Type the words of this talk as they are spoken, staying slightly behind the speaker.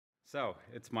So,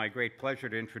 it's my great pleasure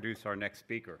to introduce our next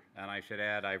speaker. And I should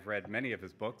add, I've read many of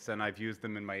his books, and I've used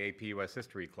them in my AP US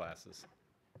history classes.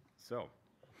 So,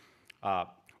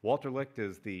 Walter Licht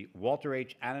is the Walter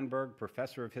H. Annenberg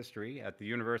Professor of History at the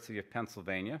University of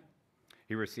Pennsylvania.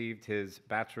 He received his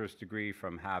bachelor's degree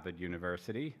from Harvard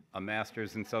University, a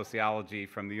master's in sociology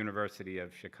from the University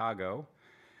of Chicago,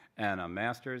 and a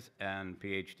master's and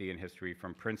PhD in history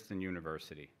from Princeton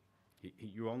University.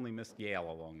 You only missed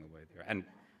Yale along the way there. And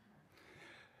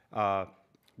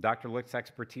Dr. Licht's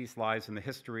expertise lies in the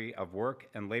history of work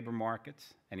and labor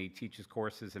markets, and he teaches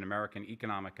courses in American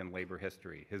economic and labor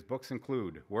history. His books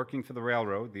include Working for the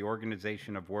Railroad, The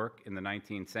Organization of Work in the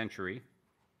 19th Century,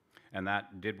 and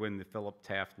that did win the Philip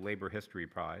Taft Labor History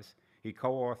Prize. He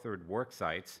co-authored Work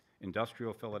Sites,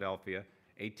 Industrial Philadelphia,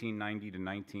 1890 to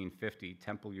 1950,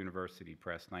 Temple University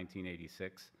Press,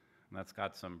 1986, and that's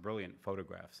got some brilliant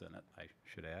photographs in it, I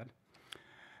should add.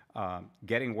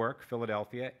 Getting Work,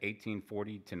 Philadelphia,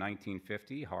 1840 to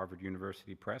 1950, Harvard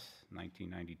University Press,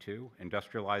 1992.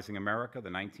 Industrializing America, the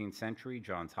 19th Century,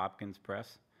 Johns Hopkins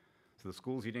Press. So the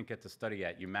schools you didn't get to study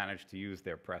at, you managed to use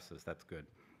their presses. That's good.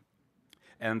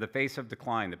 And The Face of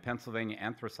Decline, the Pennsylvania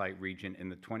Anthracite Region in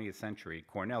the 20th Century,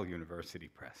 Cornell University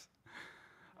Press,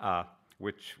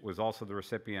 which was also the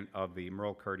recipient of the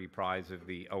Merle Curdy Prize of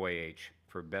the OAH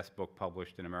for Best Book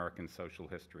Published in American Social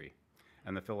History,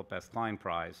 and the Philip S. Klein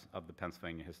Prize of the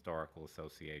Pennsylvania Historical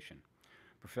Association.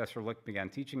 Professor Licht began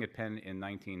teaching at Penn in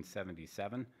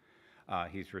 1977.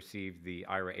 He's received the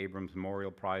Ira Abrams Memorial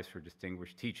Prize for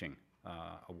Distinguished Teaching,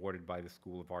 awarded by the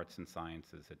School of Arts and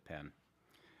Sciences at Penn,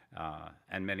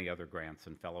 and many other grants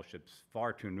and fellowships,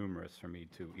 far too numerous for me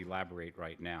to elaborate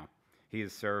right now. He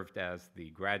has served as the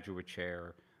graduate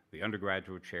chair, the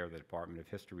undergraduate chair, the Department of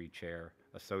History chair,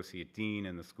 associate dean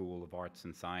in the School of Arts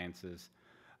and Sciences.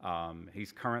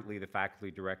 He's currently the faculty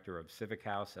director of Civic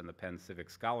House and the Penn Civic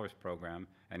Scholars Program,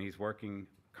 and he's working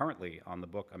currently on the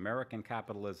book American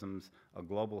Capitalism's A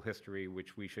Global History,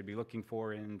 which we should be looking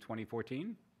for in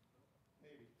 2014?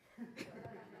 Maybe.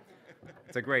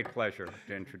 It's a great pleasure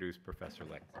to introduce Professor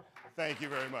Licht. Thank you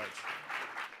very much.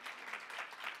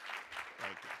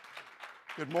 Thank you.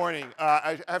 Good morning.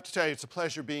 I have to tell you, it's a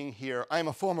pleasure being here. I'm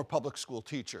a former public school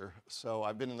teacher, so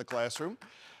I've been in the classroom.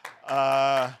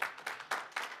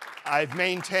 I've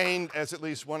maintained, as at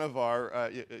least one of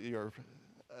your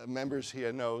members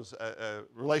here knows, a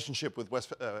relationship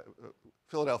with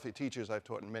Philadelphia teachers. I've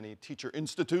taught in many teacher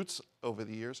institutes over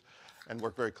the years and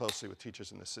worked very closely with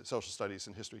teachers in the social studies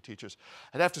and history teachers.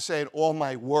 I'd have to say in all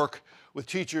my work with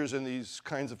teachers in these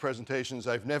kinds of presentations,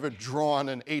 I've never drawn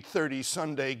an 8:30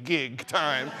 Sunday gig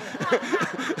time.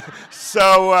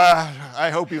 So I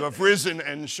hope you have risen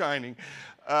and shining.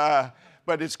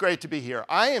 But it's great to be here.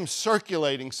 I am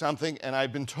circulating something, and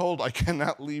I've been told I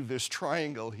cannot leave this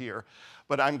triangle here,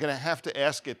 but I'm going to have to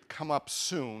ask it come up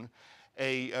soon.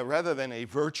 Rather than a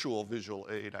virtual visual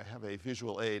aid, I have a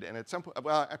visual aid, and at some point,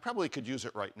 well, I probably could use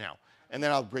it right now, and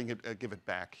then I'll give it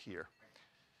back here.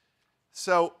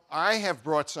 So I have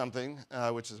brought something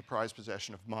which is a prized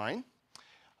possession of mine.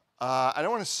 I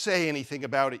don't want to say anything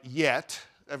about it yet.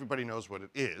 Everybody knows what it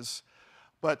is.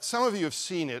 But some of you have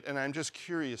seen it, and I'm just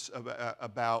curious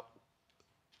about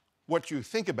what you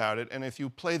think about it. And if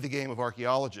you play the game of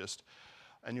archaeologist,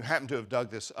 and you happen to have dug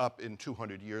this up in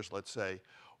 200 years, let's say,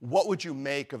 what would you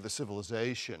make of the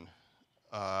civilization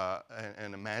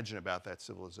and imagine about that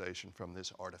civilization from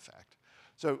this artifact?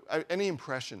 So any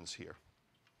impressions here?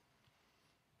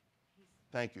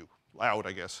 Thank you. Loud,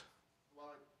 I guess.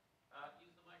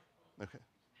 Use the microphone. Okay.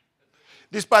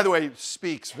 This, by the way,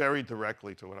 speaks very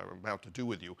directly to what I'm about to do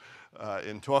with you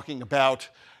in talking about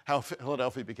how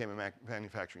Philadelphia became a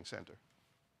manufacturing center.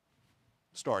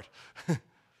 Start.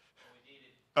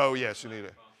 Oh, yes, you need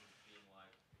it.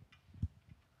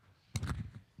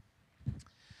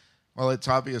 Well, it's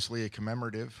obviously a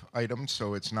commemorative item,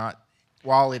 so it's not,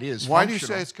 while it is Why do you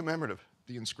say it's commemorative?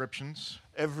 The inscriptions.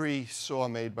 Every saw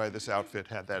made by this outfit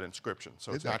had that inscription,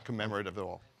 so it's not commemorative at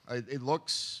all. It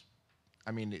looks,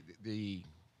 I mean, the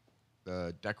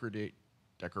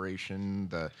decoration,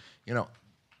 the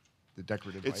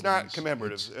decorative It's items, not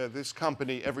commemorative. This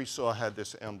company, every saw had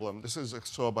this emblem. This is a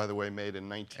saw, by the way, made in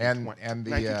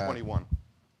 1921.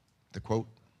 The quote,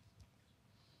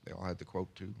 they all had the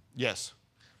quote too? Yes.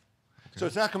 Okay. So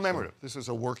it's not commemorative. This is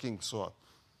a working saw.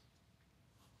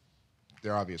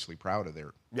 They're obviously proud of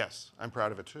their... Yes, I'm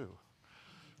proud of it too.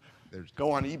 There's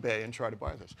Go on eBay and try to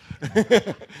buy this.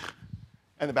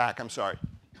 And the back, I'm sorry.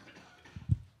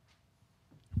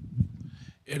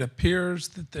 It appears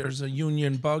that there's a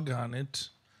Union bug on it.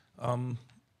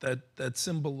 That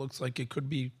symbol looks like it could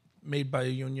be made by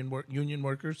union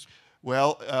workers.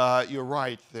 Well, you're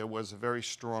right. There was a very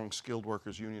strong skilled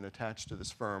workers union attached to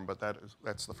this firm, but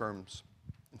that's the firm's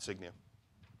insignia.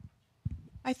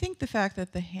 I think the fact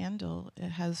that the handle it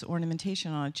has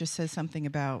ornamentation on it just says something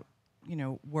about, you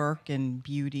know, work and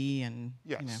beauty and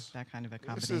you know, Yes. that kind of a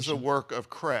combination. This is a work of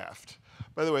craft.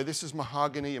 By the way, this is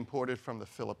mahogany imported from the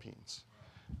Philippines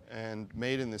and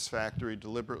made in this factory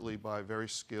deliberately by very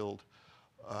skilled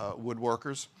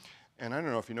woodworkers. And I don't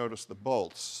know if you noticed the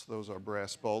bolts. Those are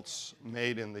brass bolts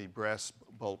made in the brass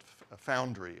bolt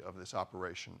foundry of this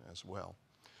operation as well.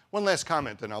 One last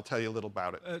comment, and I'll tell you a little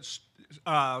about it.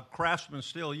 Craftsmen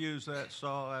still use that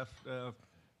saw,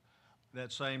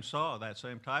 that same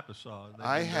type of saw.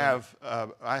 I have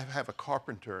a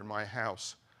carpenter in my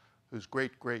house whose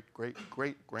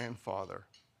great-great-great-great-grandfather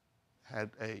had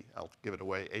I'll give it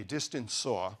away, a distance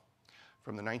saw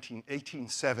from the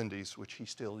 1870s, which he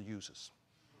still uses.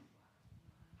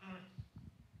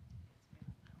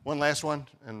 One last one,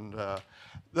 and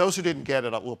those who didn't get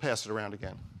it, we'll pass it around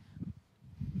again.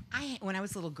 When I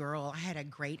was a little girl, I had a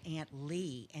great Aunt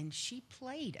Lee, and she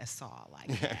played a saw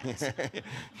like that.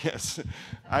 Yes,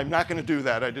 I'm not going to do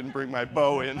that. I didn't bring my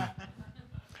bow in.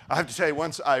 I have to tell you,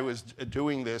 once I was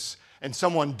doing this, and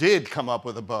someone did come up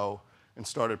with a bow and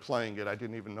started playing it. I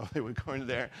didn't even know they were going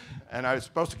there. And I was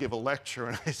supposed to give a lecture,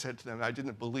 and I said to them, I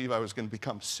didn't believe I was going to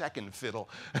become second fiddle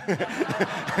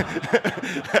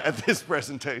at this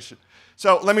presentation.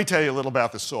 So let me tell you a little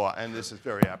about the saw, and this is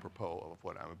very apropos of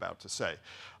what I'm about to say.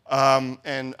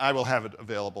 And I will have it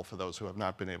available for those who have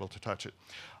not been able to touch it.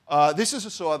 This is a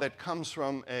saw that comes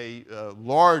from a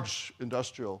large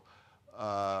industrial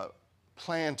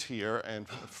plant here and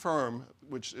firm,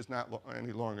 which is not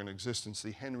any longer in existence,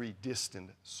 the Henry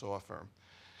Diston saw firm.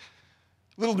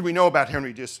 Little do we know about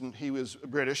Henry Diston. He was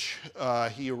British.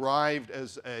 He arrived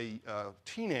as a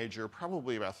teenager,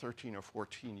 probably about 13 or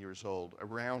 14 years old,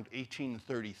 around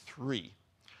 1833.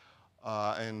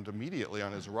 And immediately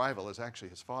on his arrival, actually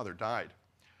his father died.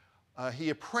 He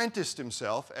apprenticed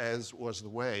himself, as was the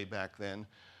way back then,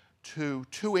 to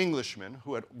two Englishmen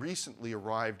who had recently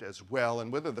arrived as well,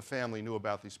 and whether the family knew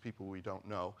about these people we don't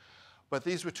know. But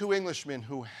these were two Englishmen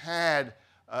who had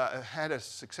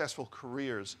successful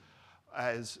careers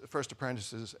as first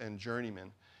apprentices and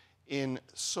journeymen in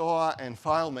saw and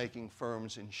file making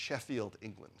firms in Sheffield,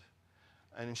 England.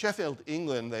 And in Sheffield,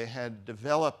 England, they had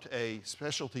developed a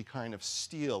specialty kind of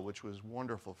steel, which was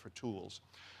wonderful for tools,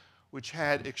 which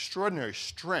had extraordinary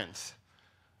strength,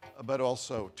 but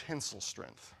also tensile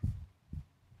strength.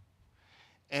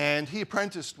 And he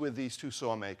apprenticed with these two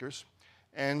saw makers,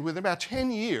 and within about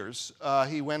 10 years,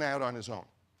 he went out on his own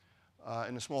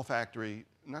in a small factory,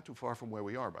 not too far from where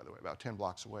we are, by the way, about 10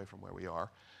 blocks away from where we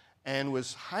are, and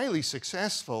was highly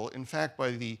successful. In fact,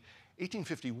 by the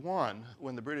 1851,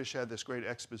 when the British had this great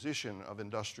exposition of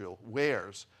industrial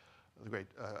wares, the great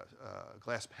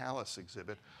Glass Palace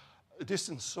exhibit,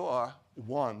 Diston Saw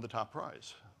won the top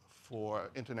prize for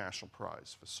international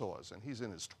prize for saws, and he's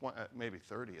in his maybe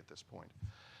 30 at this point.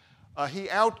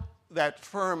 That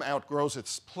firm outgrows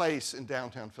its place in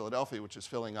downtown Philadelphia, which is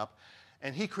filling up,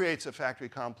 and he creates a factory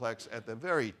complex at the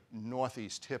very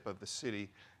northeast tip of the city,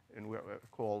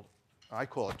 I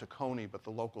call it Tacony, but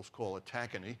the locals call it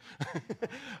Tacony.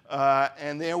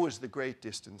 And there was the great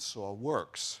Diston Saw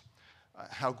Works.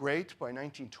 How great? By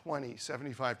 1920,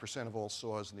 75% of all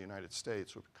saws in the United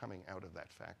States were coming out of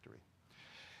that factory.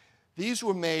 These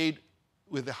were made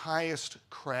with the highest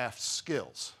craft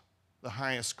skills,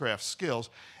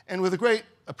 and with a great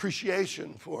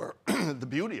appreciation for the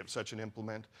beauty of such an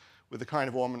implement, with the kind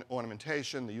of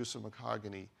ornamentation, the use of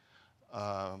mahogany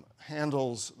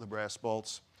handles, the brass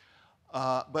bolts,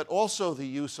 but also the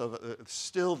use of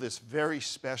still this very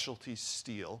specialty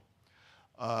steel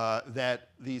that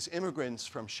these immigrants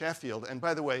from Sheffield, and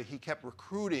by the way, he kept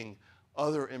recruiting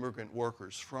other immigrant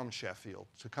workers from Sheffield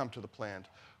to come to the plant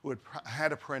who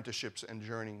had apprenticeships and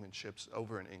journeymanships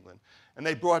over in England. And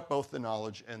they brought both the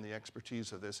knowledge and the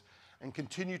expertise of this and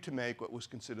continued to make what was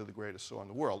considered the greatest saw in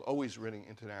the world, always winning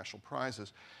international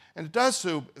prizes. And it does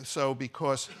so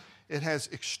because it has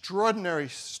extraordinary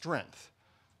strength.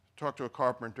 Talk to a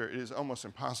carpenter, it is almost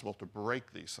impossible to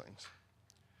break these things.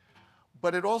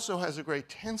 But it also has a great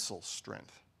tensile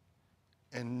strength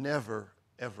and never,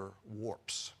 ever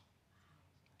warps.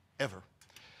 Ever.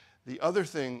 The other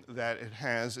thing that it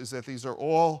has is that these are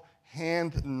all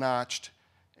hand-notched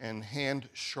and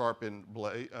hand-sharpened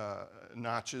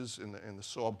notches in the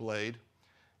saw blade,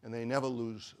 and they never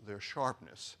lose their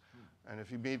sharpness. And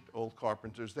if you meet old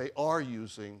carpenters, they are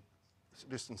using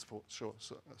distance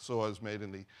saws made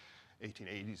in the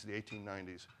 1880s, the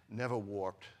 1890s, never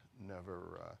warped,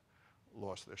 never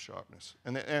lost their sharpness.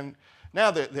 And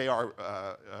now they are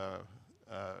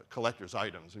collector's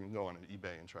items. You can go on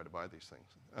eBay and try to buy these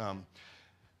things.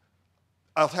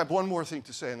 I'll have one more thing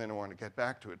to say, and then I want to get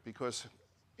back to it, because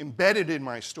embedded in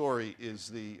my story is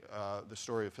the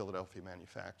story of Philadelphia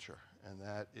manufacture, and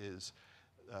that is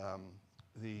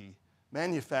the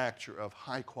manufacture of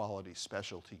high-quality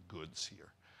specialty goods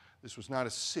here. This was not a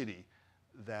city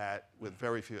that, with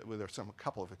very few, there are a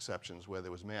couple of exceptions where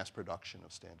there was mass production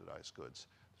of standardized goods.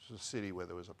 This was a city where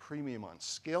there was a premium on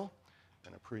skill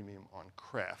and a premium on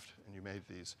craft, and you made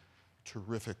these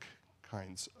terrific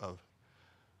kinds of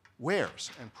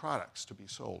wares and products to be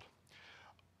sold.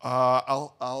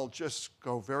 I'll just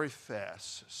go very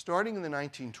fast. Starting in the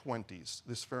 1920s,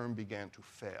 this firm began to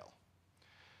fail.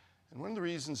 And one of the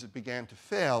reasons it began to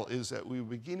fail is that we were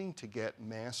beginning to get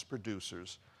mass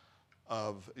producers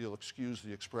of, you'll excuse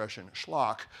the expression,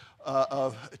 schlock,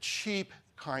 of cheap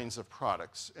kinds of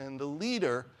products. And the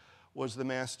leader was the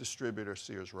mass distributor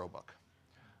Sears Roebuck,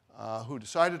 who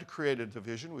decided to create a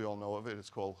division. We all know of it.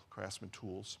 It's called Craftsman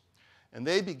Tools. And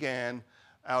they began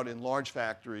out in large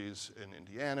factories in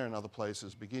Indiana and other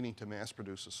places beginning to mass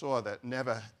produce a saw that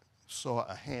never saw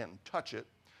a hand touch it.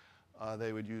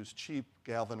 They would use cheap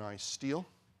galvanized steel.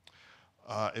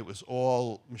 It was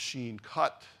all machine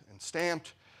cut and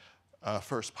stamped.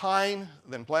 First pine,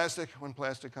 then plastic, when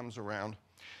plastic comes around.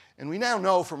 And we now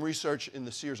know from research in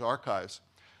the Sears archives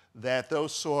that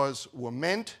those saws were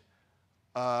meant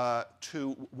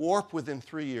to warp within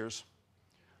 3 years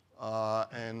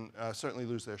and certainly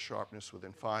lose their sharpness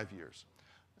within 5 years.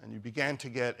 And you began to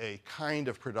get a kind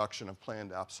of production of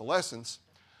planned obsolescence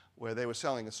where they were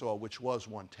selling a saw which was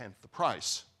 1/10 the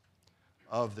price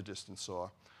of the distance saw,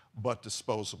 but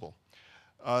disposable.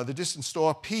 The distance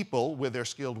saw people, with their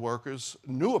skilled workers,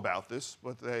 knew about this,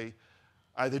 but they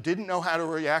either didn't know how to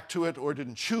react to it or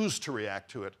didn't choose to react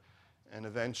to it. And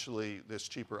eventually, this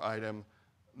cheaper item,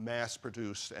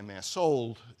 mass-produced and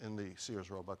mass-sold in the Sears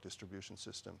Roebuck distribution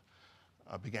system,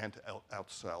 began to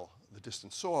outsell the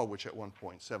distance saw, which at one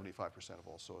point, 75% of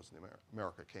all saws in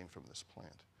America came from this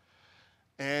plant.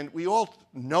 And we all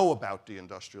know about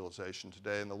deindustrialization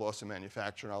today and the loss of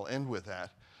manufacture, and I'll end with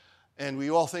that. And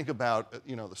we all think about,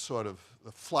 the sort of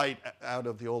the flight out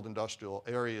of the old industrial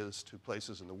areas to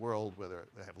places in the world where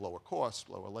they have lower costs,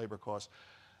 lower labor costs.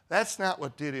 That's not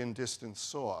what did in distance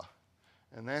saw,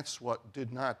 and that's what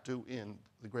did not do in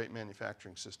the great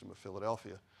manufacturing system of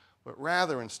Philadelphia, but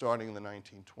rather in starting in the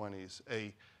 1920s,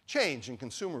 a change in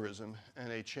consumerism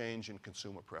and a change in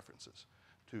consumer preferences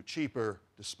to cheaper,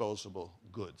 disposable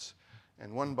goods.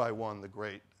 And one by one, the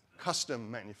great custom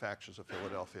manufacturers of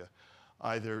Philadelphia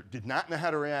either did not know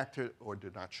how to react to it or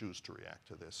did not choose to react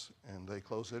to this, and they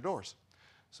closed their doors.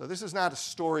 So this is not a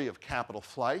story of capital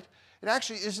flight. It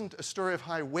actually isn't a story of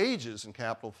high wages in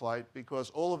capital flight because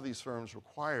all of these firms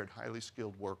required highly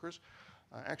skilled workers.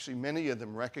 Actually, many of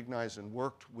them recognized and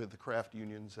worked with the craft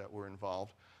unions that were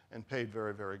involved and paid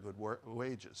very, very good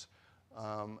wages.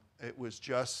 It was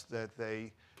just that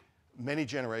many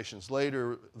generations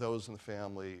later, those in the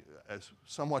family, as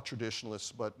somewhat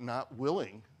traditionalists but not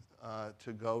willing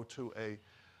to go to a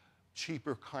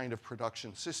cheaper kind of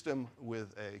production system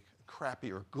with a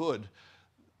crappier good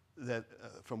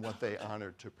from what they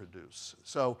honored to produce.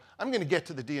 So I'm going to get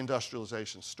to the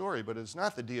deindustrialization story, but it's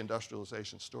not the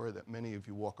deindustrialization story that many of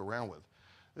you walk around with.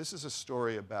 This is a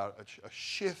story about a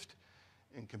shift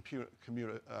in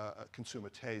consumer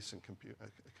tastes and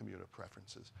commuter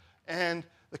preferences, and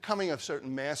the coming of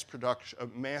certain mass production,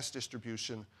 mass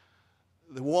distribution,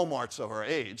 the Walmarts of our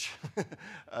age,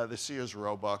 the Sears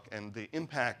Roebuck, and the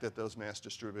impact that those mass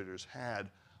distributors had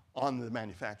on the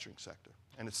manufacturing sector.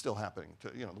 And it's still happening. The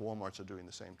Walmarts are doing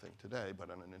the same thing today, but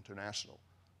on an international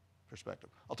perspective.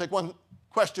 I'll take one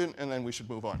question, and then we should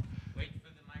move on. Wait for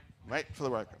the microphone. Wait for the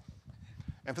microphone.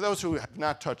 And for those who have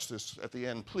not touched this at the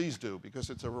end, please do, because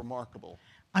it's a remarkable.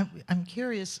 I'm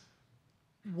curious,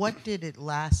 what did it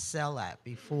last sell at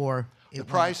before it The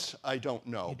price, I don't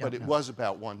know, but it know. was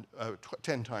about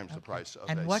 10 times the price of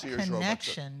And a what Sears Roebuck.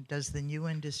 connection does the new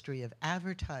industry of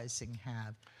advertising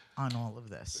have on all of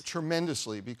this?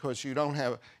 Tremendously, because you don't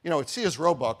have, Sears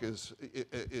Roebuck is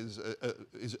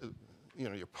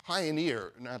your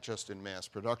pioneer, not just in mass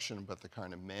production, but the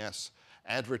kind of mass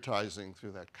advertising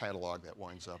through that catalog that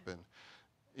winds up in,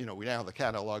 we now have the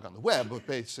catalog on the web, but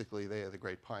basically they are the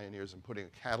great pioneers in putting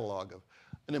a catalog of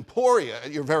an emporia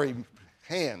at your very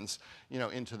hands,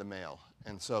 into the mail.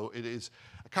 And so it is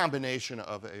a combination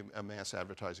of a mass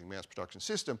advertising, mass production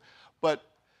system, but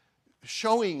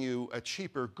showing you a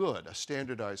cheaper good, a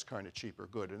standardized kind of cheaper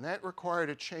good. And that required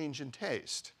a change in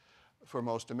taste for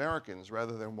most Americans.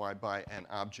 Rather than buy an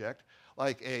object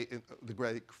like the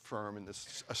great firm in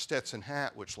this a Stetson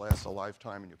hat, which lasts a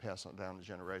lifetime and you pass on down the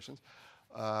generations.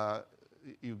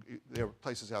 There are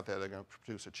places out there that are going to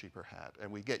produce a cheaper hat,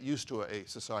 and we get used to a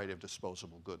society of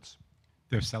disposable goods.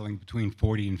 They're selling between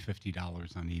 $40 and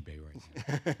 $50 on eBay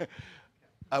right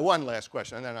now. One last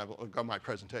question, and then I'll go my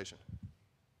presentation.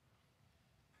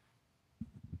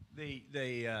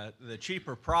 The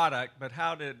cheaper product, but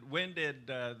when did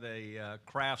the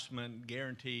Craftsman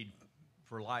guaranteed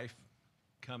for life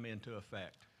come into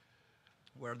effect?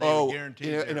 Where they were guaranteed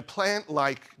in a plant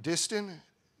like Diston,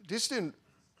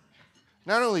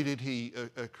 not only did he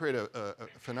create a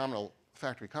phenomenal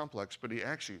factory complex, but he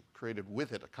actually created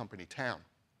with it a company town.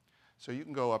 So you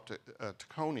can go up to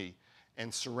Coney,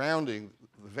 and surrounding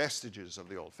the vestiges of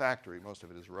the old factory, most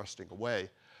of it is rusting away,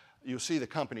 you'll see the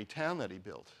company town that he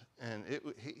built. And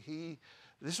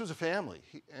this was a family,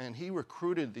 and he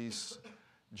recruited these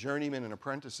journeymen and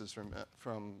apprentices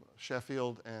from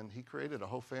Sheffield, and he created a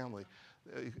whole family.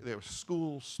 There were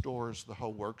schools, stores, the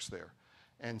whole works there.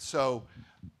 And so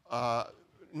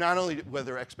not only were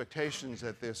there expectations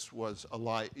that this was a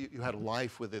life, you had a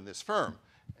life within this firm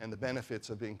and the benefits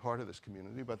of being part of this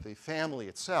community, but the family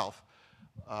itself,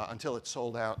 until it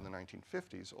sold out in the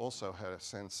 1950s, also had a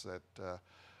sense that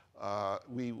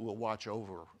we will watch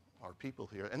over our people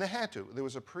here. And they had to. There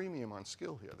was a premium on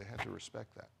skill here. They had to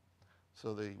respect that.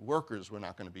 So the workers were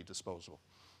not going to be disposable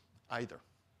either.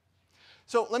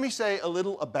 So let me say a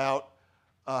little about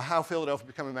how Philadelphia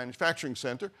became a manufacturing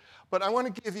center, but I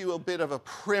want to give you a bit of a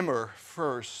primer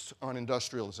first on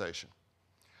industrialization,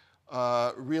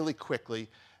 really quickly.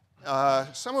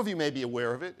 Some of you may be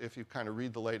aware of it if you kind of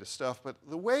read the latest stuff, but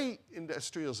the way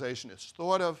industrialization is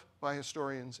thought of by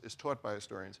historians, is taught by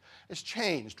historians, has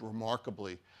changed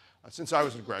remarkably since I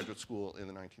was in graduate school in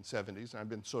the 1970s. And I've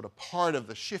been sort of part of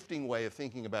the shifting way of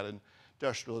thinking about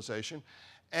industrialization.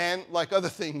 And like other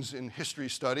things in history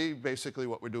study, basically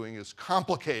what we're doing is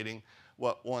complicating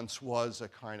what once was a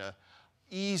kind of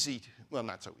easy, well,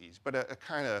 not so easy, but a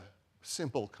kind of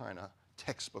simple kind of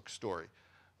textbook story.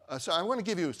 So I want to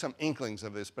give you some inklings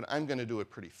of this, but I'm going to do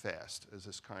it pretty fast as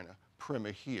this kind of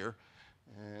primer here.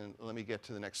 And let me get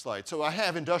to the next slide. So I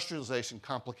have industrialization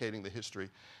complicating the history,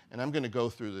 and I'm going to go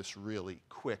through this really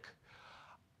quick.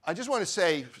 I just want to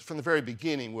say from the very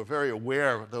beginning, we're very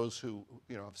aware of those who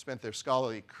have spent their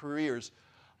scholarly careers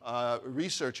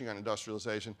researching on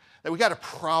industrialization, that we got a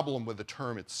problem with the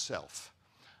term itself.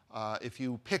 If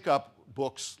you pick up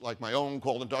books like my own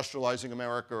called Industrializing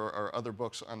America or other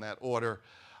books on that order,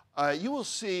 you will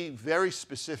see very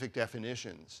specific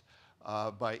definitions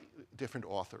by different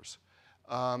authors.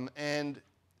 And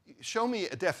show me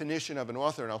a definition of an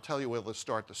author, and I'll tell you where to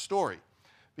start the story,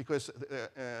 because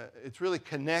it's really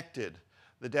connected,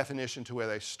 the definition, to where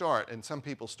they start. And some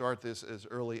people start this as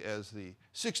early as the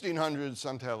 1600s,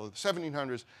 some tell the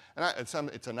 1700s, and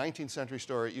it's a 19th century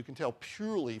story. You can tell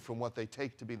purely from what they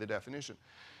take to be the definition.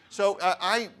 So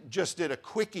I just did a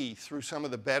quickie through some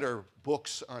of the better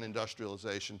books on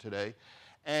industrialization today.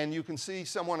 And you can see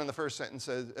someone in the first sentence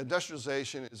says,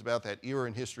 industrialization is about that era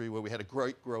in history where we had a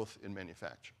great growth in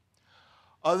manufacture.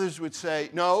 Others would say,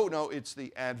 no, it's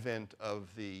the advent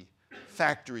of the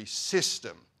factory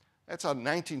system. That's a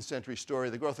 19th century story.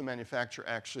 The growth of manufacture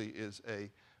actually is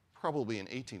probably an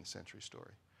 18th century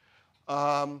story.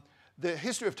 The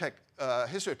history of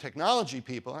technology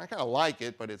people, and I kind of like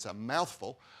it, but it's a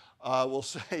mouthful, will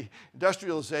say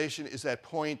industrialization is that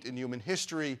point in human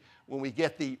history when we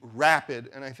get the rapid,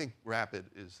 and I think rapid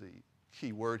is the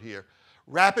key word here,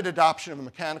 rapid adoption of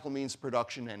mechanical means of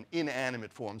production and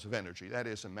inanimate forms of energy. That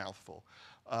is a mouthful.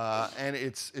 And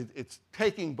it's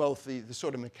taking both the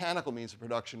sort of mechanical means of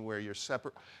production where you're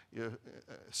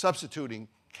substituting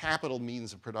capital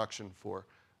means of production for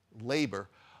labor,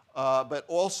 but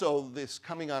also this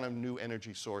coming on of new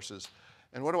energy sources.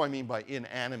 And what do I mean by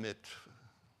inanimate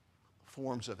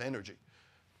forms of energy?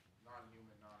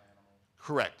 Non-human, non-animal.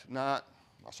 Correct, not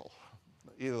muscle.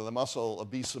 Either the muscle of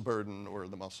beasts of burden or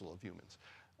the muscle of humans.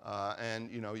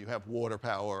 And you have water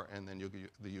power, and then you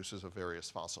get the uses of various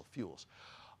fossil fuels.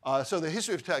 So the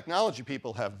history of technology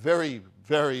people have very,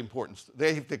 very important,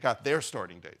 they got their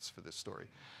starting dates for this story.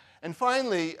 And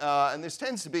finally, and this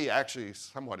tends to be actually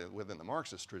somewhat within the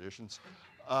Marxist traditions,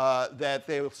 that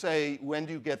they will say, when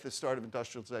do you get the start of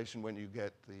industrialization? When you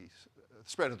get the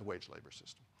spread of the wage labor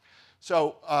system.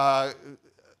 So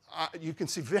you can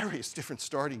see various different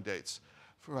starting dates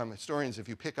from historians if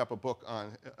you pick up a book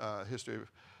on history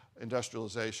of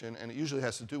industrialization, and it usually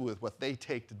has to do with what they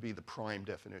take to be the prime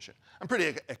definition. I'm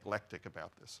pretty eclectic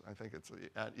about this. I think it's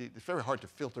very hard to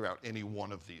filter out any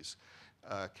one of these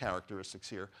characteristics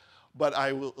here. But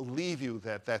I will leave you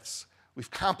that that's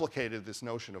we've complicated this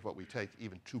notion of what we take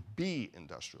even to be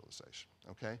industrialization,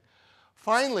 okay?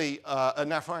 Finally,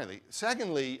 not finally,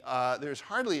 secondly, there's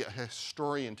hardly a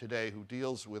historian today who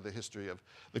deals with the history of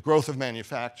the growth of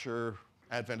manufacture,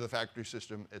 advent of the factory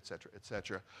system, et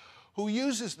cetera, who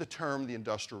uses the term the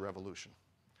Industrial Revolution.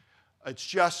 It's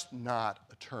just not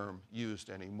a term used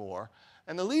anymore.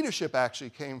 And the leadership actually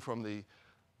came from the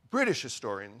British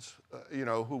historians,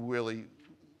 who really,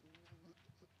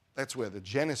 that's where the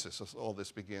genesis of all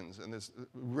this begins. And there's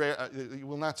you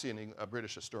will not see any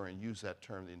British historian use that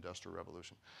term, the Industrial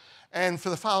Revolution. And for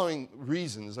the following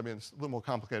reasons, I mean, it's a little more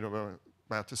complicated than what I'm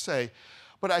about to say,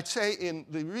 but I'd say in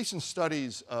the recent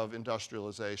studies of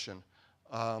industrialization,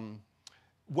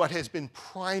 what has been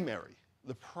primary,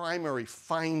 the primary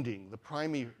finding, the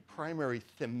primary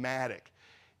thematic,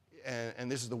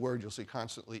 and this is the word you'll see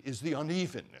constantly, is the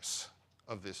unevenness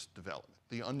of this development,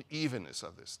 the unevenness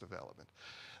of this development.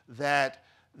 That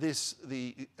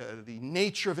the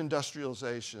nature of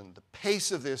industrialization, the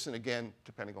pace of this, and again,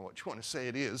 depending on what you want to say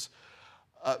it is,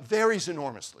 varies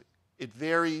enormously. It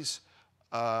varies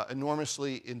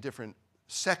enormously in different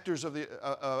sectors of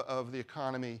the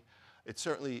economy. It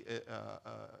certainly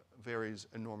varies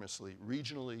enormously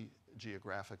regionally,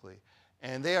 geographically,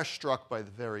 and they are struck by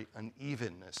the very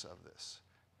unevenness of this.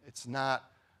 It's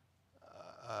not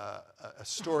a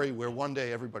story where one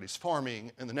day everybody's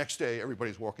farming and the next day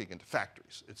everybody's walking into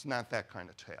factories. It's not that kind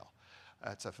of tale.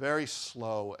 It's a very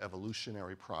slow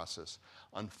evolutionary process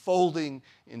unfolding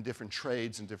in different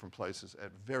trades in different places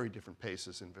at very different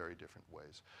paces in very different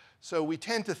ways. So we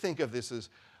tend to think of this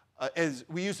as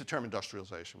we use the term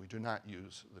industrialization. We do not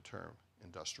use the term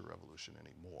industrial revolution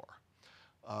anymore.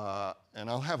 And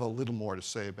I'll have a little more to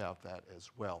say about that as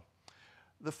well.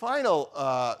 The final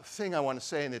thing I want to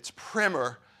say in its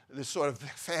primer, this sort of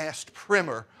fast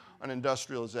primer on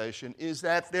industrialization, is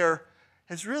that there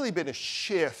has really been a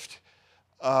shift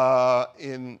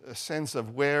in a sense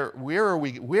of where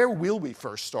will we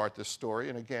first start this story?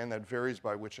 And again, that varies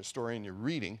by which historian you're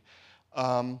reading.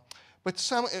 But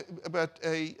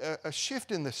a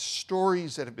shift in the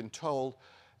stories that have been told,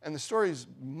 and the stories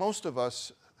most of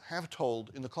us have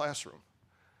told in the classroom,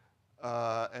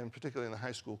 and particularly in the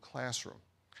high school classroom.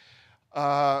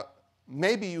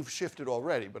 Maybe you've shifted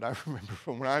already, but I remember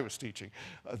from when I was teaching,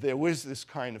 there was this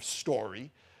kind of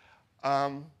story.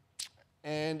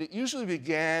 And it usually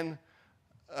began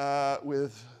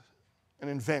with an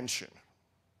invention.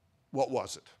 What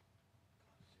was it?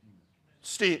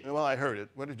 Steam. Well, I heard it.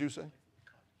 What did you say?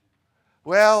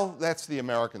 Well, that's the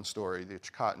American story, the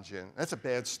cotton gin. That's a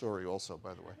bad story also,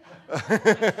 by the way.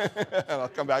 And I'll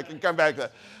come back to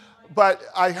that. But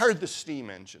I heard the steam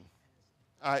engine.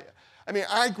 I mean,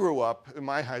 I grew up in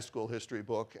my high school history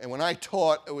book, and when I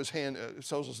taught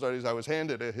social studies, I was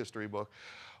handed a history book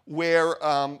where,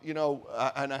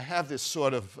 and I have this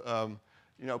sort of,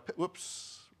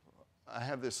 whoops, I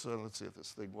have this, let's see if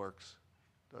this thing works.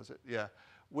 Does it? Yeah.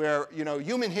 Where,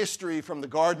 human history from the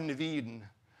Garden of Eden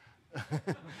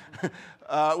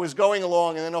was going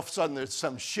along, and then all of a sudden there's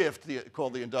some shift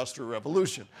called the Industrial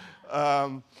Revolution.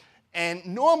 And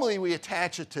normally we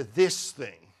attach it to this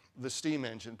thing, the steam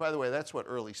engine. By the way, that's what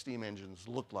early steam engines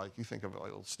looked like. You think of a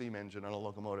little steam engine on a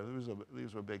locomotive.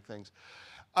 These were big things.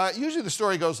 Usually the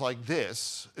story goes like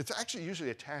this. It's actually usually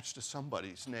attached to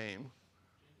somebody's name.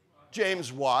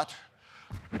 James Watt,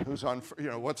 who's on,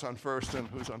 what's on first and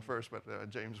who's on first, but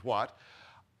James Watt.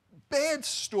 Bad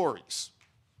stories.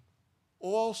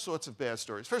 All sorts of bad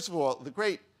stories. First of all, the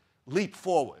great leap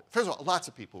forward. First of all, lots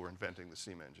of people were inventing the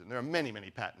steam engine. There are many, many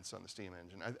patents on the steam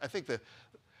engine. I think that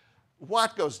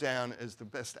Watt goes down as the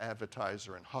best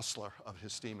advertiser and hustler of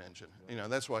his steam engine.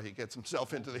 That's why he gets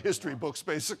himself into the history books,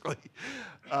 basically.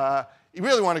 You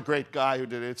really want a great guy who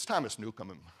did it. It's Thomas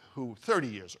Newcomen, who 30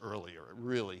 years earlier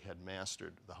really had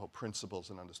mastered the whole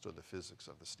principles and understood the physics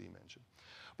of the steam engine.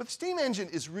 But the steam engine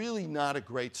is really not a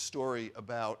great story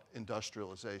about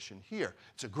industrialization here.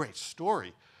 It's a great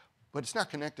story, but it's not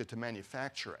connected to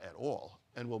manufacture at all,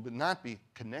 and will not be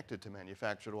connected to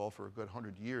manufacture at all for a good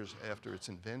 100 years after its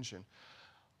invention.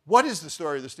 What is the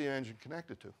story of the steam engine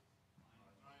connected to?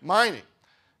 Mining.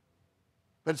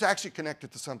 But it's actually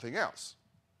connected to something else.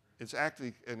 It's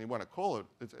actually, and you want to call it,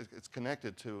 it's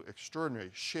connected to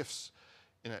extraordinary shifts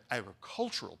in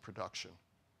agricultural production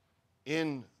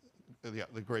in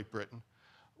the Great Britain,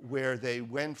 where they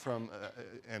went from,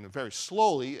 and very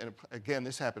slowly, and again,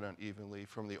 this happened unevenly,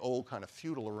 from the old kind of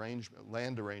feudal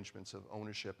land arrangements of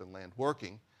ownership and land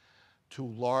working to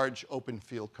large open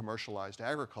field commercialized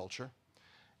agriculture.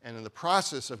 And in the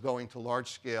process of going to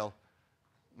large-scale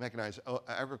mechanized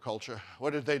agriculture,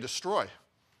 what did they destroy?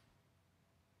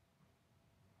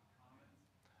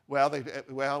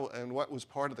 And what was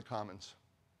part of the commons?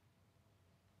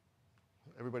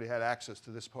 Everybody had access to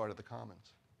this part of the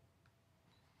commons.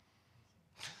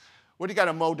 What do you got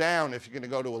to mow down if you're going to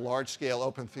go to a large-scale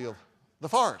open field? The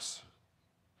forests.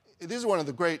 This is one of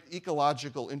the great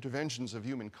ecological interventions of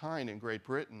humankind in Great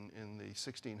Britain in the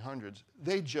 1600s.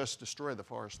 They just destroy the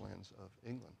forest lands of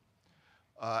England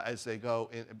as they go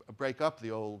break up the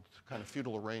old kind of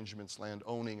feudal arrangements, land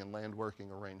owning and land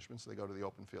working arrangements. They go to the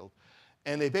open field.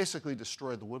 And they basically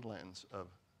destroyed the woodlands of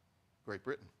Great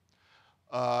Britain.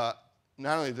 Not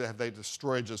only have they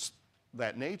destroyed just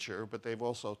that nature, but they've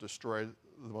also destroyed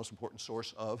the most important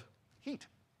source of heat.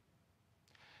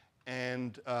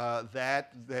 And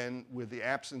that then, with the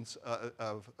absence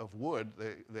of wood,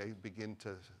 they begin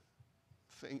to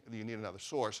think you need another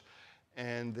source.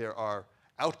 And there are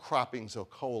outcroppings of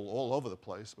coal all over the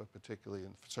place, but particularly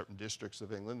in certain districts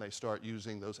of England. They start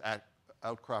using those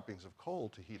outcroppings of coal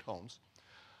to heat homes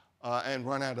and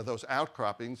run out of those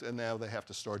outcroppings, and now they have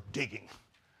to start digging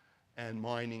and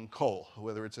mining coal,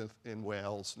 whether it's in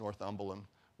Wales, Northumberland,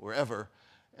 wherever.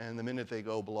 And the minute they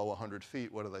go below 100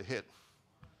 feet, what do they hit?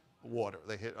 Water.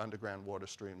 They hit underground water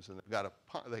streams, and they've got a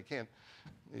pump. They can't.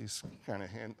 These kind of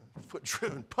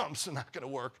foot-driven pumps are not going to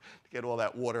work to get all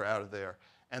that water out of there.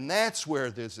 And that's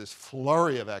where there's this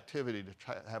flurry of activity to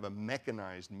try to have a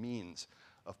mechanized means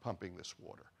of pumping this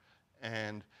water.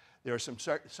 And there are some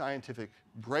scientific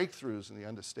breakthroughs in the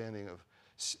understanding of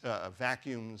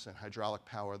vacuums and hydraulic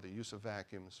power, the use of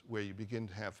vacuums, where you begin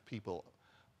to have people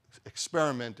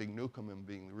experimenting, Newcomen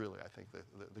being really, I think,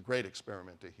 the great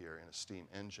experimenter here in a steam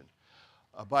engine.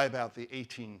 By about the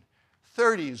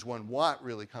 1830s, when Watt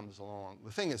really comes along,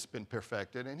 the thing has been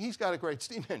perfected, and he's got a great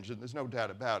steam engine, there's no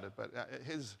doubt about it, but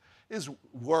his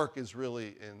work is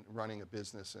really in running a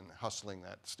business and hustling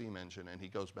that steam engine, and he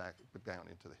goes back down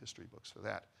into the history books for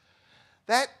that.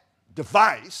 That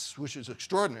device, which is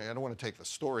extraordinary, I don't want to take the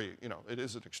story, it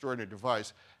is an extraordinary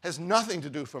device, has nothing to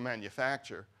do for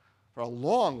manufacture for a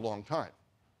long, long time.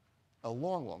 A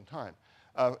long, long time.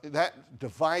 That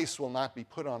device will not be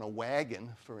put on a wagon,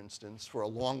 for instance, for a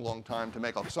long, long time to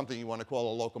make something you want to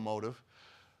call a locomotive,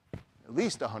 at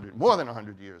least more than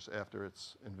 100 years after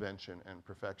its invention and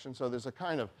perfection. So there's a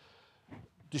kind of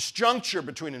disjuncture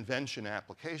between invention and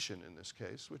application in this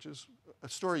case, which is a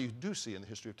story you do see in the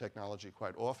history of technology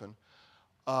quite often.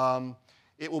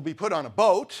 It will be put on a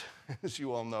boat, as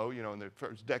you all know, in the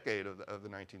first decade of the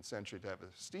 19th century to have a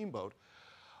steamboat.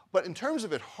 But in terms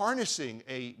of it harnessing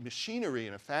a machinery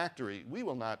in a factory, we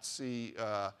will not see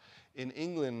in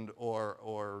England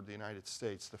or the United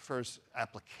States the first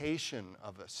application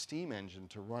of a steam engine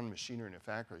to run machinery in a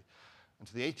factory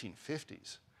until the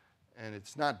 1850s. And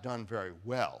it's not done very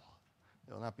well.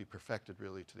 It will not be perfected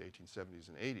really to the 1870s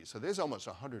and 80s. So there's almost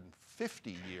a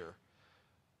 150-year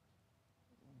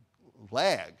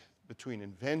lag between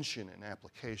invention and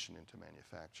application into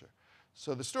manufacture.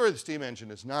 So the story of the steam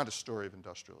engine is not a story of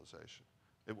industrialization.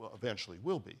 It will eventually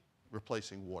be,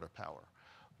 replacing water power.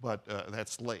 But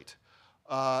that's late.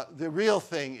 The real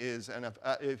thing is, and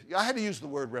if I had to use the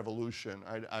word revolution,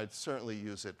 I'd certainly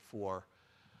use it for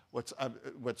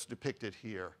what's depicted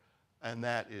here, and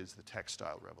that is the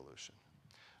textile revolution.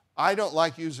 I don't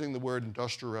like using the word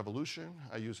industrial revolution.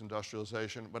 I use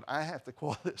industrialization, but I have to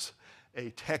call this a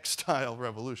textile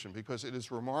revolution because it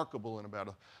is remarkable in about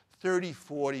a 30,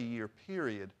 40-year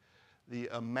period, the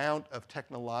amount of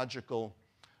technological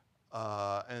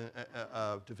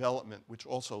development, which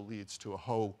also leads to a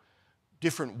whole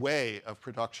different way of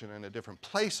production and a different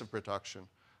place of production,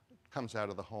 comes out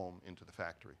of the home into the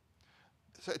factory.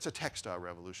 So it's a textile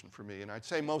revolution for me, and I'd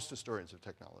say most historians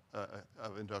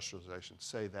of industrialization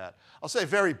say that. I'll say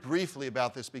very briefly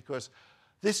about this because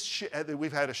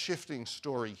we've had a shifting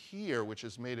story here, which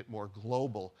has made it more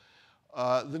global.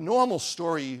 The normal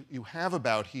story you have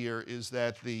about here is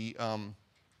that the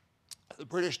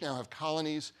British now have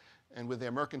colonies, and with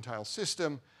their mercantile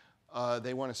system,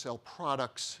 they want to sell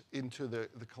products into the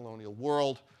colonial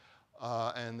world,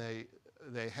 and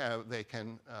they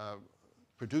can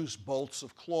produce bolts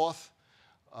of cloth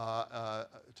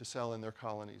to sell in their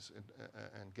colonies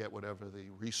and get whatever the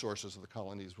resources of the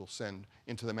colonies will send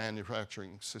into the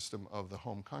manufacturing system of the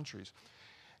home countries.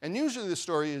 And usually the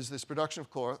story is this production of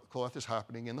cloth is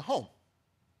happening in the home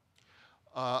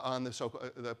on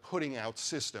the putting out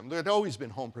system. There had always been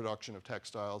home production of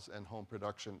textiles and home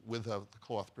production with the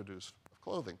cloth produced of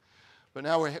clothing. But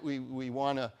now we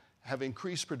want to have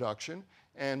increased production,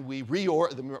 and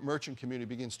the merchant community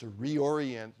begins to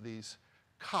reorient these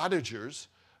cottagers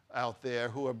out there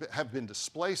who have been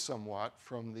displaced somewhat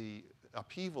from the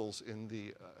upheavals in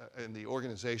the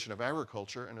organization of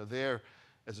agriculture and are there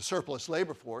as a surplus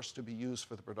labor force to be used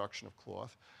for the production of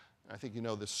cloth. I think you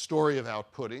know the story of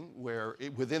outputting, where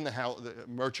within the house, the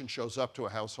merchant shows up to a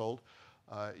household,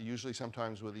 usually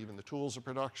sometimes with even the tools of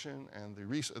production and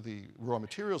the raw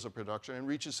materials of production, and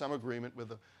reaches some agreement with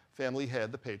the family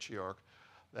head, the patriarch,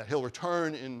 that he'll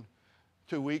return in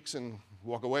 2 weeks and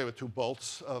walk away with 2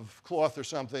 bolts of cloth or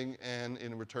something, and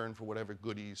in return for whatever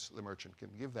goodies the merchant can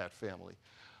give that family.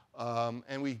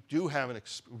 And we do have a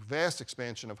vast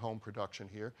expansion of home production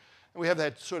here. And we have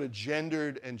that sort of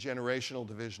gendered and generational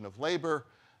division of labor,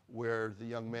 where the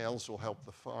young males will help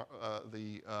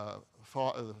the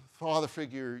father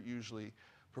figure usually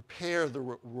prepare the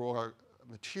raw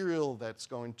material that's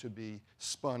going to be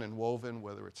spun and woven,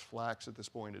 whether it's flax at this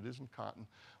point, it isn't cotton,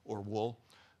 or wool.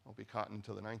 It won't be cotton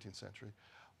until the 19th century.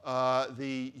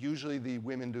 Usually the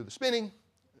women do the spinning,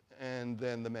 and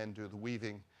then the men do the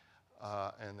weaving,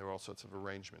 and there are all sorts of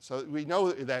arrangements. So we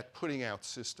know that putting out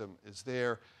system is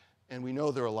there, and we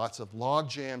know there are lots of log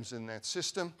jams in that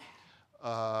system,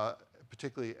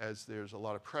 particularly as there's a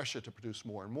lot of pressure to produce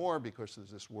more and more because there's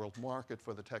this world market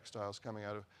for the textiles coming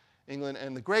out of England.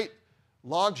 And the great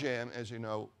log jam, as you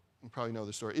know, you probably know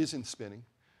the story, is in spinning,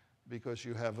 because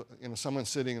you have someone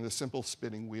sitting in the simple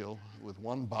spinning wheel with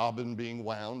one bobbin being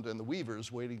wound and the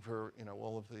weavers waiting for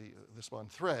all of the spun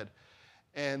thread.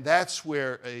 And that's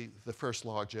where the first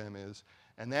log jam is.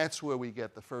 And that's where we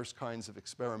get the first kinds of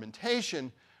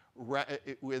experimentation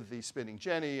with the spinning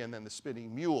jenny and then the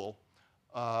spinning mule.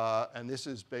 And this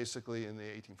is basically in the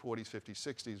 1840s, 50s,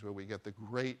 60s, where we get the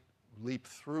great leap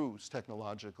throughs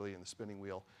technologically in the spinning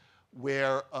wheel,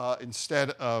 where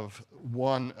instead of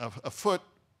a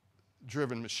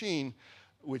foot-driven machine,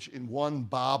 which in one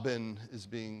bobbin is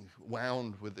being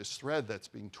wound with this thread that's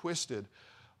being twisted,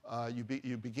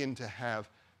 you begin to have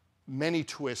many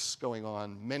twists going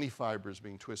on, many fibers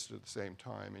being twisted at the same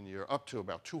time, and you're up to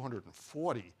about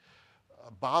 240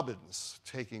 bobbins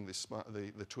taking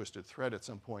the twisted thread at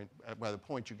some point, by the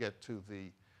point you get to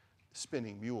the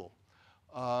spinning mule.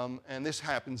 And this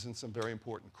happens in some very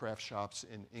important craft shops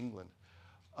in England.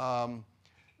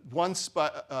 Once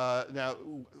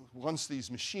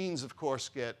these machines, of course,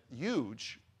 get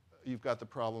huge, you've got the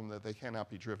problem that they cannot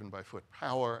be driven by foot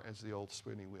power, as the old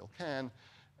spinning wheel can,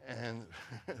 and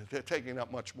they're taking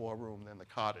up much more room than the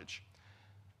cottage.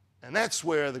 And that's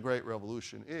where the Great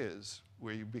Revolution is,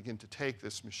 where you begin to take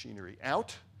this machinery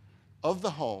out of the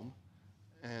home,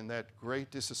 and that great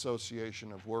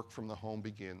disassociation of work from the home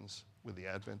begins with the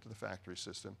advent of the factory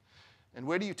system. And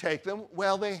where do you take them?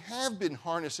 Well, they have been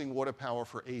harnessing water power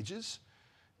for ages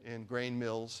in grain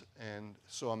mills and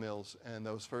sawmills, and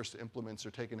those first implements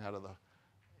are taken out of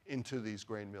into these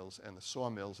grain mills and the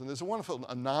sawmills. And there's a wonderful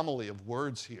anomaly of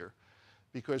words here,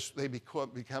 because they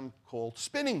become called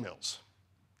spinning mills.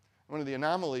 One of the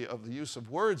anomaly of the use of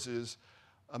words is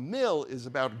a mill is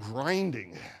about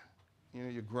grinding.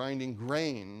 You're grinding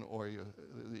grain, or you're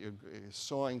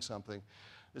sawing something.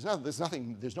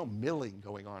 There's no milling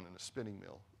going on in a spinning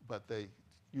mill, but they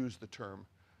use the term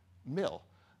mill,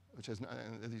 which has,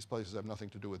 and these places have nothing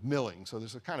to do with milling. So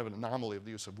there's a kind of an anomaly of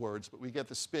the use of words, but we get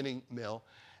the spinning mill.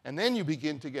 And then you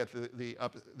begin to get the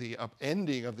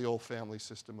upending of the old family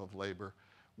system of labor,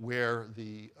 where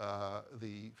the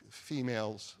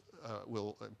females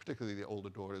will, particularly the older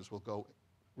daughters, will go,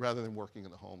 rather than working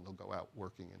in the home, they'll go out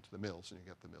working into the mills, and you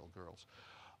get the mill girls.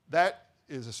 That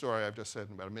is a story I've just said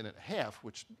in about a minute and a half,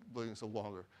 which brings a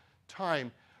longer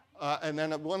time. And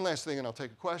then one last thing, and I'll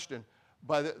take a question.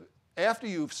 After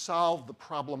you've solved the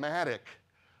problematic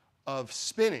of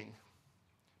spinning,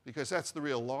 because that's the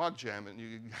real log jam, and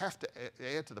you have to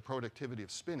add to the productivity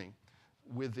of spinning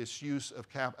with this use of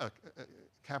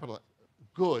capital